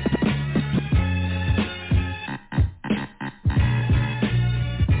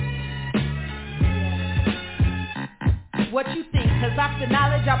 What you think? Cause after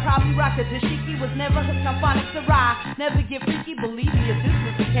knowledge, I probably rock a dashiki. Was never hooked on phonics or rye. Never get freaky, believe me, if this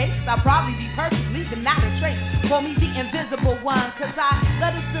was the case, I'd probably be perfect, leaving not a trace. Call me the invisible one, cause I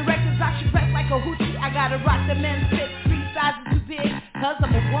let us the records, I should press like a hoochie. I gotta rock the men's fit, 3 sizes too big, cause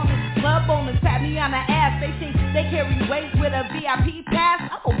I'm a woman. Club owners pat me on the ass, they think they carry weight with a VIP pass.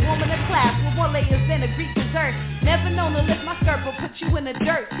 I'm a woman of class, with more layers than a Greek dessert. Never known to lift my skirt, but put you in the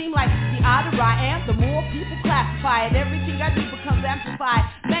dirt. Seem like the odder I am, the more people classify it. Everything I do becomes amplified.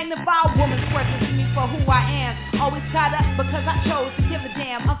 Magnify a woman's worth to see me for who I am. Always tied up because I chose to give a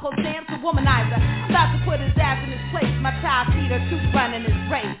damn. Uncle Sam's a womanizer. I'm about to put his ass in his place. My tie feet are too running his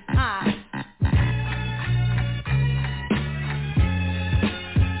race.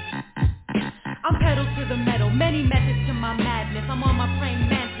 I'm pedal to the metal, many methods to my madness. I'm on my frame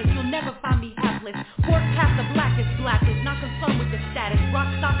mantis, you'll never find me hapless. Work past the blackest blacklist, not concerned with the status. Rock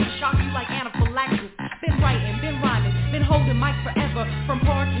stop and shock you like anaphylaxis. Been writing, been rhyming, been holding mic forever. From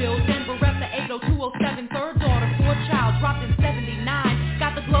Park Hill, Denver, rep the 80207. Third daughter, 4th child, dropped in 79.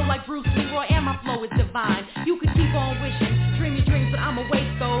 Got the glow like Bruce Leroy and my flow is divine. You can keep on wishing, dream your dreams, but I'm awake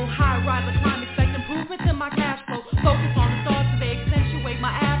though. High rise, I climb, expect improvements in my cash flow. Focus on the stars so they accentuate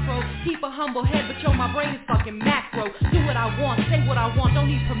my afro. Keep a humble head, but yo, my brain is fucking macro. Do what I want, say what I want, don't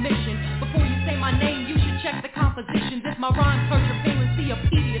need permission. Before you say my name, you should check the compositions. If my rhymes hurt your feelings, see a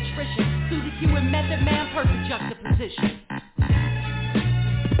pediatrician. Susie Q and Method Man, perfect juxtaposition.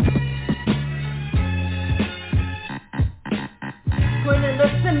 Grinning,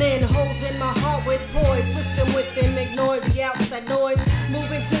 listening, holding my heart with poise. Listen within, ignore the outside noise.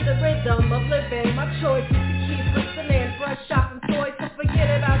 Moving to the rhythm of living. My choice is to keep listening. Brush shopping toys, so forget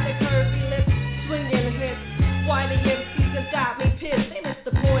about the curvy lips. Swinging hips. Why the MCs have got me pissed, and it's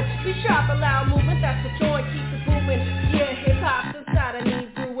the point. Be sharp, allow movement, that's the joint. Keep it moving. Yeah, hip-hop's inside, I need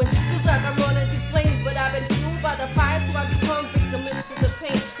brewing. Feels like I'm running through flames, but I've been fueled by the fire, so I become victimless to the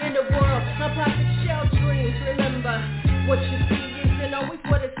pain in the world. My plastic shell dreams, remember what you see isn't always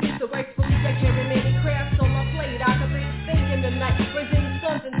what it seems. So gracefully I carry many crafts on my plate. I can be stay in the night, raising the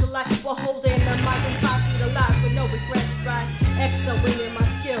suns into light while holding the mic and pocket.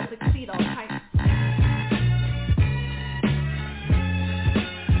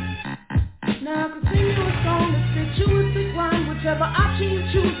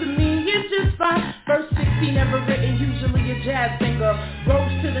 choosing me, it's just fine. Verse 16 never written, usually a jazz singer.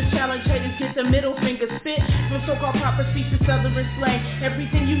 Rose to the challenge, haters get the middle finger. Spit from so-called proper speech to southern slang.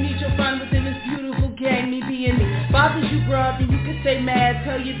 Everything you need you'll find within this beautiful gang. Me being me bothers you, bruh, then you can stay mad.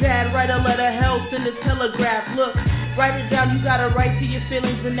 Tell your dad, write a letter, hell, send a telegraph. Look, write it down, you got a right to your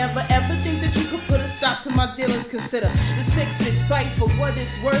feelings. And never ever think that you could put a stop to my dealings. Consider the six is fight for what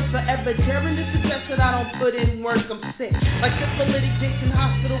it's worth. Forever daring to suggest that I don't put in work. I'm sick, like syphilitic dicks in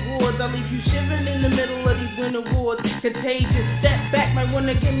hospital wards. I leave you shivering in the middle of these winter wards. Contagious, step back, might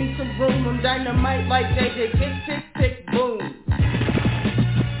wanna give me some room. I'm dynamite like JJ, tick, tick, tick, boom.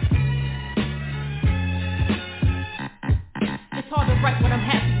 It's hard to write when I'm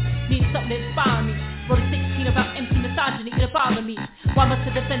happy, need something to inspire me. Wrote a 16 about empty misogyny, it'll bother me. Why must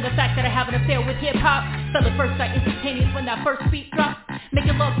I defend the fact that I have an affair with hip-hop? Fell at first sight instantaneous when that first beat dropped.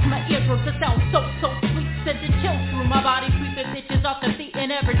 Making love to my eardrums, it sounds so sweet. Sent a chill through my body, sweep the bitches off their feet.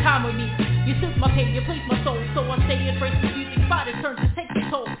 And every time with me, you soothe my pain, you please my soul. So I stay in brace with music, spotted turns to take the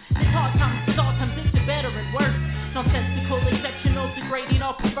toll. This hard times, cause all times it's better and worse. Nonsensical, exceptional, degrading,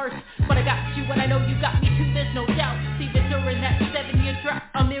 all perverse. But I got you and I know you got me too, there's no doubt. See that during that 7-year drought,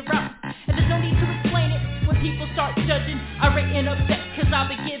 I'm in route. And there's no need to explain it when people start judging. I written upset cause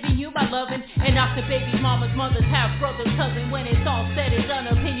I've been giving you my loving. And not the baby's mama's mother's half brother's cousin. When it's all said and done,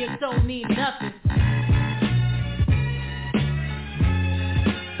 opinions don't mean nothing.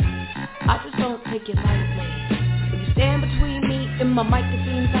 I just don't take it lightly. When you stand between me and my mic, it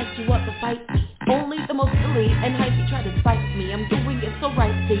seems like you want to fight me. Only the most silly and hypey try to spite me. I'm doing it so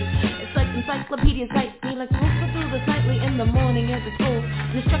right, see. It's like encyclopedia cites me, like Rooster through the nightly in the morning at the school.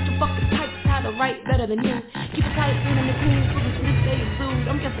 And instructor fucking types how to write better than you. Keep it tight, in the clean, so the sleep day is food.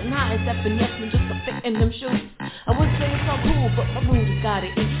 I'm guessing high as definition, just to fit in them shoes. I would say it's all cool, but my mood has got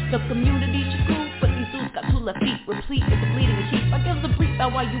it in. The community should cool, but these dudes got 2 left feet, replete with the bleeding sheep. I give the bleep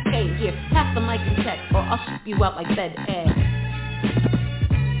about why you came here. Pass the mic and check, or I'll shoot you out like bed air.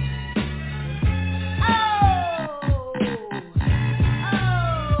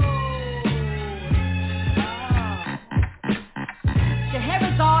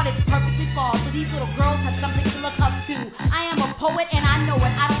 It's perfectly flawed, so these little girls have something to look up to. I am a poet and I know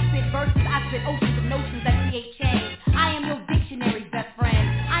it. I don't spit verses, I spit oceans of notions that create change. I am your dictionary, best friend.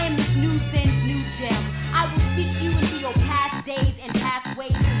 I am this new sin's new gem. I will speak you into your past days and past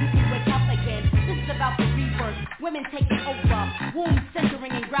ways so you can wake up again. This is about the rebirth, women taking over, wombs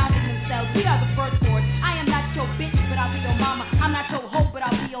centering and grounding themselves. We are the birth force. I am not your bitch, but I'll be your mama. I'm not your hoe, but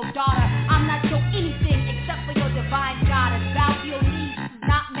I'll be your daughter. I'm not your anything except for your divine goddess. Bow to your knees,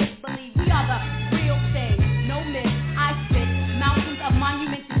 not make-believe. We are the real thing, no myth. I spit mountains of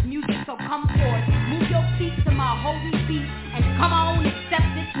monumentous music, so come forth. Move your feet to my holy beat, and come on, accept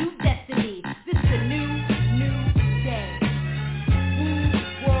this new destiny. This is a new day.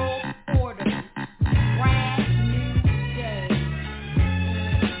 New world order. Brand new day.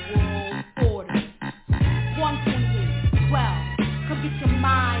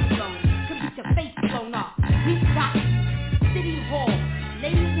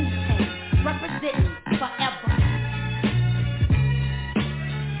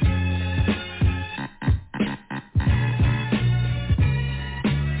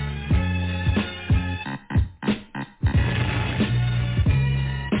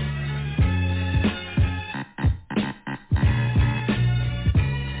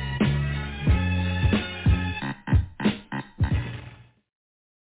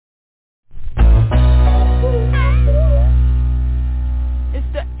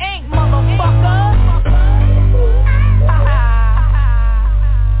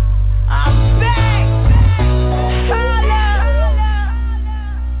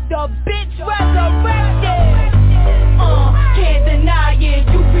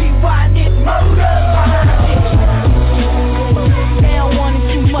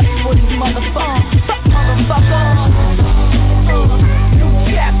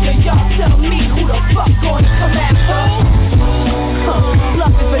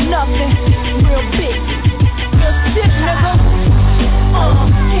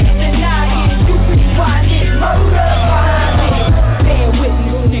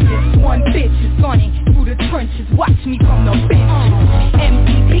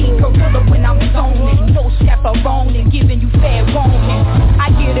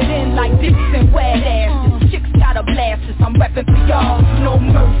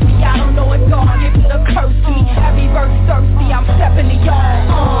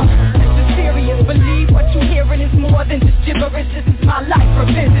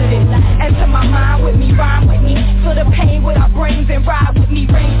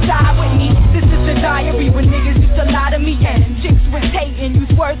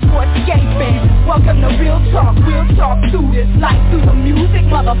 words for escaping. Welcome to real talk through this. Life through the music,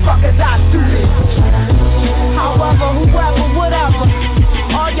 motherfuckers, I do this. However, whoever, whatever,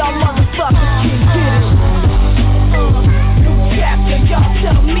 all y'all motherfuckers can get it. New chapter, y'all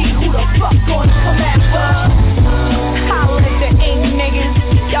tell me who the fuck gonna come after. Holla at the ain't niggas,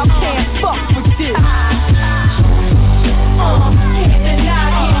 y'all can't fuck with this. Can't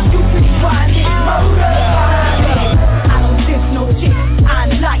deny it, you pretty wild, it's murder. I don't diss no chicks, I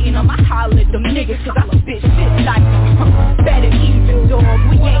enlighten them. I holler at them niggas cause I'm a bitch shit like better even, dog,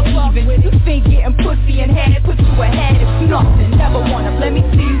 we ain't even. You think getting pussy in head, put you ahead, it's nothing. Never wanna let me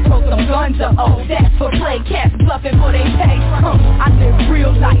see you throw some guns or oh, that's for play, cats bluffing for they pay. I live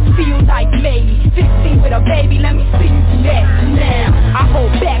real life, feel like maybe 15 with a baby, let me see you do that now. I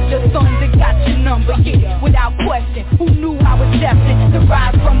hold back the sons that got your number, yeah, without question. Who knew I was destined to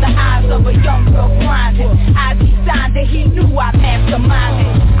rise from the eyes of a young girl grinding? I designed that he knew I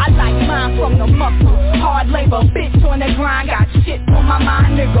masterminded. I like mine from the muscle, hard labor, bitch on the grind, got shit on my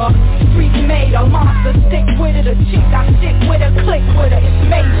mind, nigga. Streets made a monster, stick with it, a chick, I stick with her, click with her, it's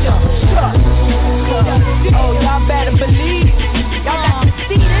major. Trust. Oh, y'all better believe it. Y'all got to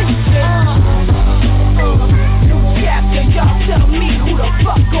see this shit. New chapter, y'all tell me who the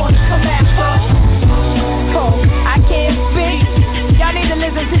fuck gonna come after. Oh, I can't speak. Y'all need to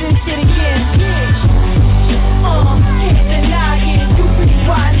listen to this shit again. Can't deny it, you pretty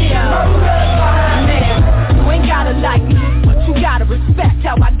wild, man. You ain't gotta like me, but you gotta respect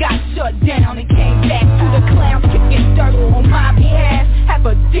how I got shut down and came back to the clown kicking dirt on my behalf. Have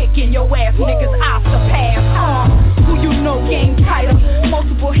a dick in your ass, niggas I surpass. Who you know game tighter,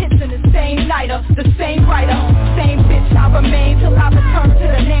 multiple hits in the same nighter, the same writer, same bitch I remain till I return to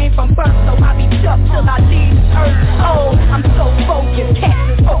the name from birth. So I be stuck till I leave earth. Oh, I'm so focused,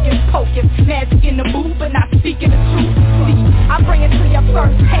 cats is focus, magic in the booth, but not speaking the truth. See, I bring it to your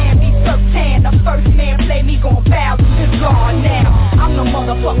first hand, be first-hand. The first man play me gon' bow to the guard now. I'm the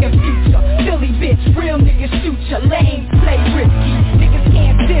motherfucking future, Philly bitch, real niggas shoot ya, lame play risky. Niggas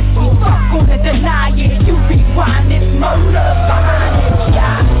can't diss me, fuck gonna deny it. You rewind this murder behind it,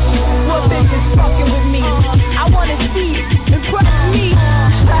 yeah. What bitch is fucking with me? I wanna see it, impress me.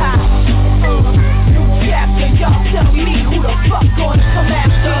 New chapter, y'all tell me who the fuck gonna come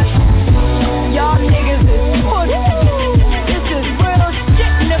after. Y'all niggas is pussy. This is real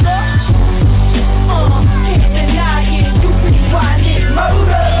shit, nigga. Can't deny it, you pretty wild, it's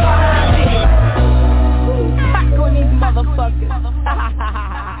murder behind it. Pack on these motherfuckers.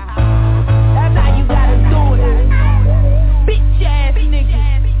 That's how you gotta do it. Bitch ass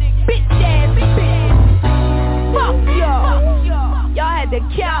niggas, bitch ass bitch. Fuck y'all. Y'all had to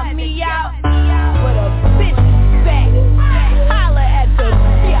count me out with a bitch back. Holla at the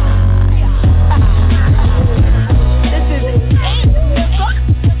This is ain't nigga,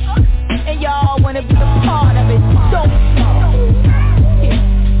 and y'all wanna be a part of it. Don't y'all?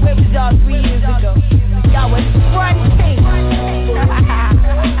 Where was y'all 3 years ago? Y'all was fronting.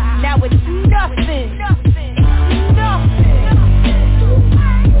 Now it's nothing.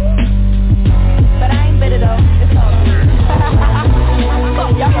 But I ain't bitter though. It's all good.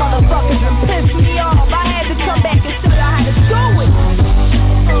 Y'all motherfuckers done pissed me off. I had to come back and show y'all how to do it.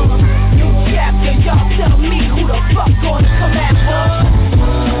 New chapter, y'all tell me who the fuck gonna come after.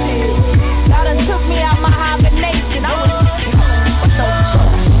 Y'all done took me out my hibernation. I was what the fuck?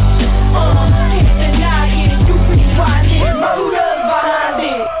 Can't deny it, you pretty wild, it's murder behind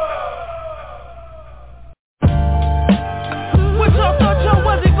it. What y'all thought y'all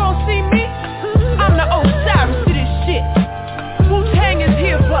wasn't gonna see me? I'm the Osiris to this shit. Wu-Tang is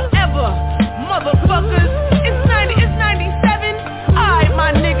here forever, motherfuckers. It's 97. Alright,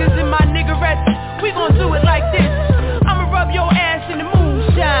 my niggas and my niggerettes, we gon' do it like this. I'ma rub your ass in the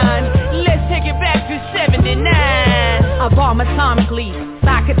moonshine. Let's take it back to 79. I bomb atomically.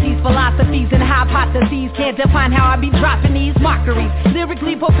 Socrates, philosophies, and hypotheses can't define how I be dropping these mockeries.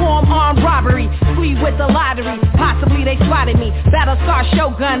 Lyrically perform armed robbery, squeeze with the lottery. Possibly they spotted me. Battle scar,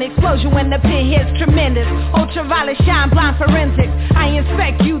 shogun, explosion when the pin hits tremendous. Ultraviolet shine, blind forensics. I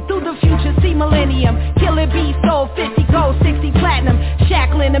inspect you through the future, see millennium. Killer B, sold 50 gold, 60 platinum.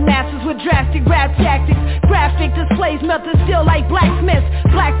 Shackling the masses with drastic rap tactics. Graphic displays melted still like blacksmiths.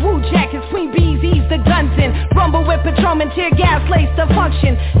 Black Wu jackets, Queen Bees, E's the guns in. Rumble with patrolmen, tear gas, lace the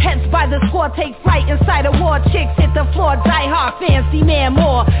function. Heads by the score, take flight inside a war. Chicks hit the floor, die hard, fancy man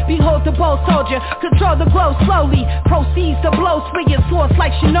more. Behold the bold soldier, control the glow slowly. Proceeds to blow, swing your swords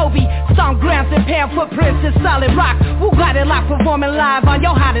like shinobi. Stomp grounds and pan footprints in solid rock. Who got it locked, performing live on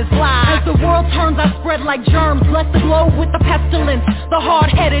your hottest line? As the world turns, I spread like germs. Bless the globe with the pestilence. The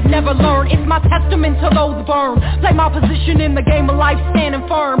hard-headed never learn. It's my testament to those burned. Play my position in the game of life, standing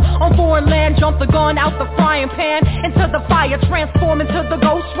firm. On foreign land, jump the gun out the frying pan into the fire, transform into the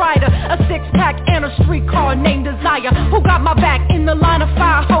Ghost Rider. A six-pack and a streetcar named Desire. Who got my back in the line of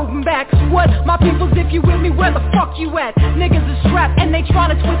fire, holding back? What? My peoples, if you with me, where the fuck you at? Niggas is strapped and they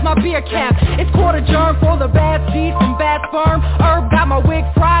tryna twist my beer cap. It's quarter germ for the bad seeds and bad sperm. Herb got my wig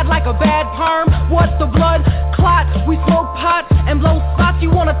fried like a bad perm. What's the blood clot? We smoke pot and blow spots. You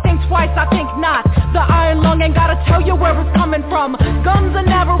wanna think twice, I think not. The iron lung ain't gotta tell you where it's coming from. Guns are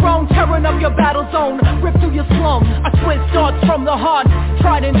never wrong, tearing up your battle zone. Rip through your slum, I twist thoughts from the heart.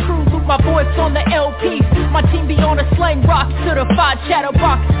 Tried and true, loop my voice on the LP. My team be on a slang rock, certified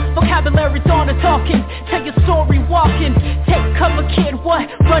chatterbox. Vocabulary's on the talking, tell your story walking. Take cover kid, what?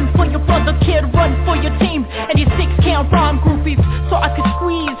 Run for your brother kid, run for your team. And your 6-count rhyme groupies, so I could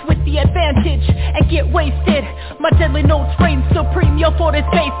squeeze with the advantage and get wasted. My deadly notes reign supreme, your thought is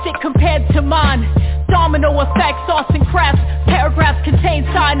basic compared to mine. Domino effect, sauce and crafts, paragraphs contain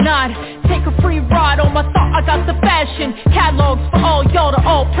cyanide. Take a free ride on my thought, I got the fashion. Catalogs for all y'all to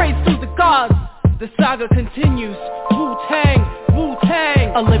all praise to the gods. The saga continues, Wu-Tang,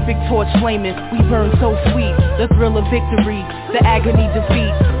 Wu-Tang. Olympic torch flaming, we burn so sweet. The thrill of victory, the agony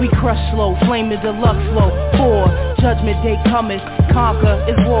defeat. We crush slow, flaming deluxe flow. For judgment day cometh, conquer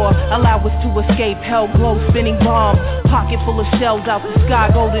is war. Allow us to escape, hell glow, spinning bomb. Pocket full of shells out the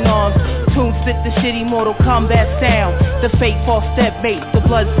sky, golden arms. Tunes fit the shitty Mortal Kombat sound. The fake false step mate, the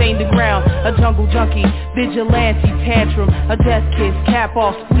blood stained the ground. A jungle junkie, vigilante tantrum. A death kiss, cap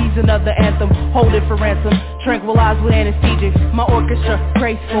off, squeeze another anthem. Hold it for ransom, tranquilized with anesthesics. My orchestra,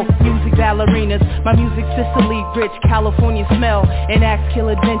 graceful, music ballerinas. My music Sicily, rich, California smell. An axe kill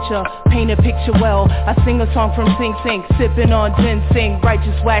adventure, paint a picture well. I sing a song from Sing Sing, sipping on ginseng.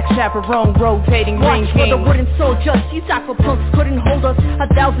 Righteous wax chaperone, rotating ring king. Watch for the wooden soldiers, these punks couldn't hold us.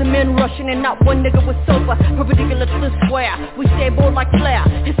 1,000 men rushing and not one nigga was sober. Perpendicular to the square, we stay bold like flare.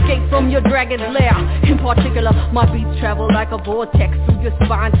 Escape from your dragon's lair. In particular, my beats travel like a vortex through your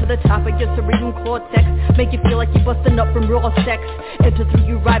spine to the top of your cerebral cortex. Make you feel like you're busting up from raw sex. Enter through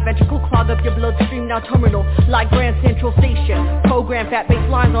your right ventricle, clog up your bloodstream, now terminal like Grand Central Station. Program fat bass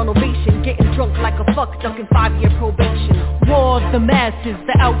lines on ovation. Getting drunk like a fuck, ducking 5-year probation. War of the masses,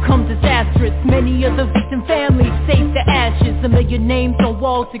 the outcome disastrous. Many of the victim families save the ashes. 1 million names on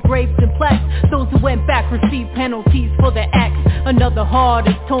walls, engraved in plaques. Those who went back receive penalties for their acts. Another heart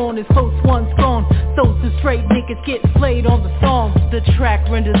is torn, as close ones gone. Those who straight niggas get slayed on the song. The track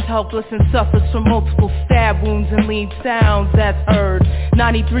renders helpless and suffers from multiple stab wounds and lean sounds that's heard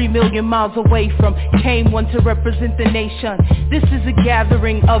 93 million miles away from came one to represent the nation. This is a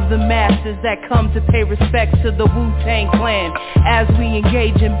gathering of the masses that come to pay respects to the Wu-Tang Clan. As we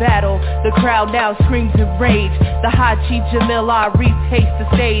engage in battle, the crowd now screams in rage. The high chief Jamil Arif takes the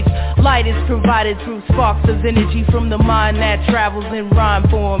stage. Light is provided through sparks of energy from the mind that travels in rhyme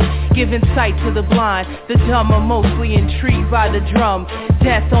form, giving sight to the blind. The dumb are mostly intrigued by the drum.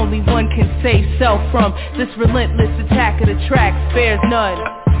 Death only one can save self from. This relentless attack of the track spares none.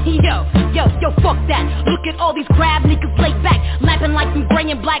 Yo, fuck that. Look at all these crab niggas laid back, lapping like some gray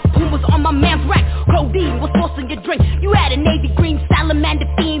and black pumas on my man's rack. Codeine was forcing your drink. You had a navy green salamander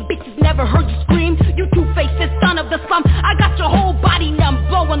fiend. Bitches never heard you scream. You two-faced son of the slum. I got your whole body numb,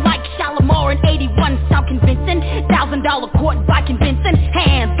 blowing like Shalimar in 81. Sound convincing. $1,000 court by convincing.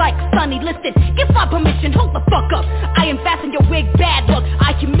 Hands like Sonny Liston. Give my permission, hold the fuck up. I unfasten your wig, bad luck.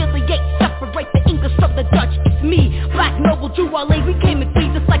 I humiliate, separate the English from the Dutch. It's me, Black Noble Jew, we came in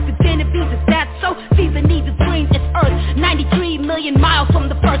Jesus like the Genevieve. Is that so? Caesar needs a dream, it's Earth. 93 million miles from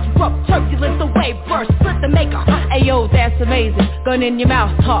the first rough turbulence, the wave burst, split the maker. Ayo, that's amazing. Gun in your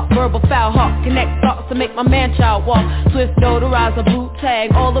mouth, talk, verbal foul hawk. Connect thoughts to make my man-child walk. Swift notarizer, boot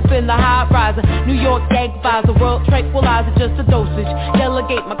tag, all up in the high riser. New York gang visor, world tranquilizer, just a dosage.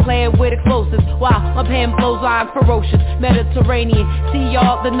 Delegate my clan with explosives. Wow, my pen blows line ferocious. Mediterranean, see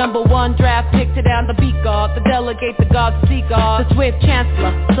y'all, the #1 draft pick to down the beat guard. The delegate, the god, the sea guard. The swift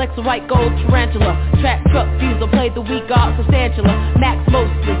chancellor, flex a white gold tarantula. Track truck diesel, play the weak guard substantialer. Max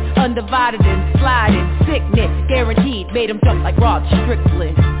mostly, undivided and sliding. Sickness, guaranteed, made him jump like Rod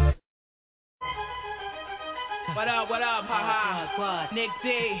Strickland. What up, haha? Nick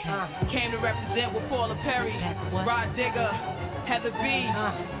D, came to represent with Paula Perry, Rah Digga, Heather B,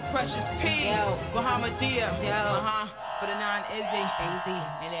 Precious P, Bahamadia, for the non-Izzy,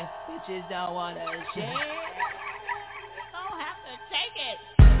 and if bitches don't wanna shit, don't have to take it.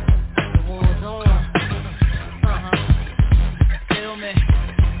 The war's on. Feel me.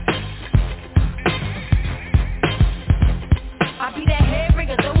 I be that head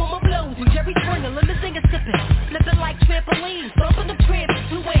ringer, throwing my blows and Jerry Springer, limousine sipping, flipping like trampolines, bumping the crib,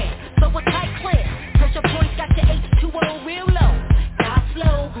 fluid, so a tight clip. Pressure points got your H2O real low. Die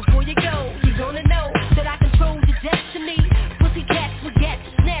slow before you go, you gonna know that I control your destiny. Pussy cats will get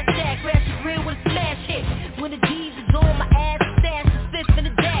snapback, crash your grill with a smash hit. When the D's is on my ass, stash the fifth in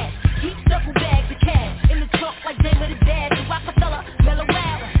the dash. Keep double bags of cash in the trunk like Dame of the Dash. The Rockefeller, Melle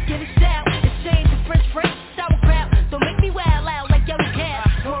Mel, get it style, exchange the French fries, sauerkraut. Don't make me wild out like yellow cat.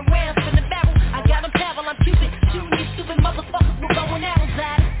 One round from the barrel, I got them travel, I'm Cupid. Shooting you stupid motherfuckers with bow and arrows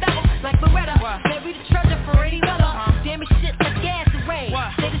out of barrel like Beretta. Bury the treasure for any mother. Damn it, shit like gas and rain.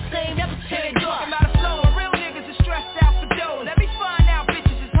 Stay the same, never change. Talking about a flow, real niggas is stressed out for dough. Let me find out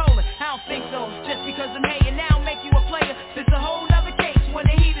bitches is holding. I don't think so. Just because I'm hating now make you a player. There's a whole nother case when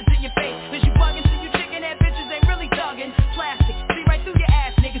the heat is in your face. Cause you bugging, so you chicken head bitches ain't really thugging. Plastic, see right through your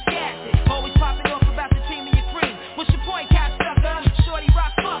ass, niggas gas it. Always popping off about the team of your cream. What's your point, cat sucker? Shorty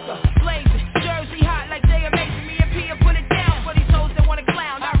rock fucker, blazing, Jersey hot like they amazing. Me and Pia put it down for these hoes that wanna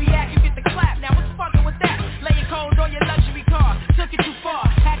clown. I react, you get the clap. Now what's fucking with that? Laying cold on your luxury car, took it too far.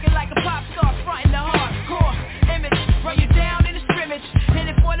 Acting like a pop star, frontin' the hardcore image. Run you down in the scrimmage, hit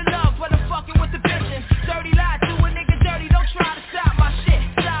it for the love, but I'm fucking with the bitchin'. Dirty lie, do a nigga dirty, don't try to stop my shit.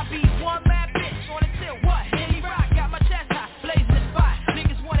 Side beat, one mad bitch on the tilt. What? Any rock, got my chest high, blazing the spot.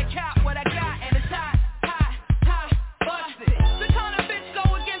 Niggas wanna cop what I got, and it's high, busted. The kind of bitch go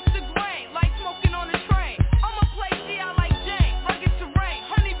against the grain, like smoking on a train. I'ma play G out like Jane, rugged terrain.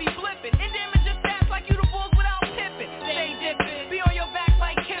 Honey be flippin', and damage just fast like you the bulls without pippin'. Stay dippin', be on your back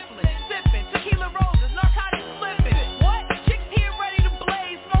like Kiflin, sippin', tequila roses, narcotics flippin'. What? Chicks here ready to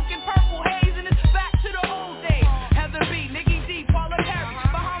blaze, smoking purple haze, and it's back to the old days. Heather B, Nicky D, Paula Perry,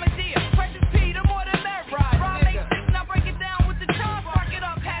 Bahamadia, Precious P, the more than merry. Rah Digga, now break it down with the charm, spark it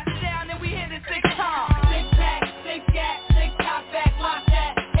up, pass it down, and we hit it 6 times. 6 pack, 6 gat, 6 top back, lock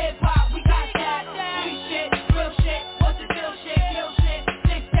that. Hip hop, we got that. Free shit, real shit, what's the deal shit, kill shit.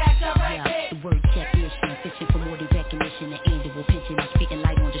 6 pack, direct hit. The word technician, fishing for more than recognition. The annual pension, I'm spitting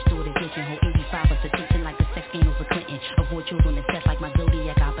light on distorted vision. Whole 85 us attention like the sex scandals of Clinton. Avoid children and sex like my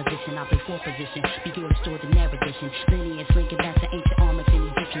zodiac opposition. I play 4 position, be good restored in narrative. Lineage linking back to ancient armors and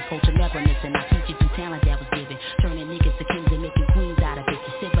Egyptian culture never missing. I teach you through talent that was given, turning niggas to kings and making queens out of it.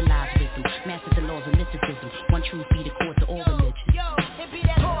 To civilize with them, masters the laws of mysticism. One truth be the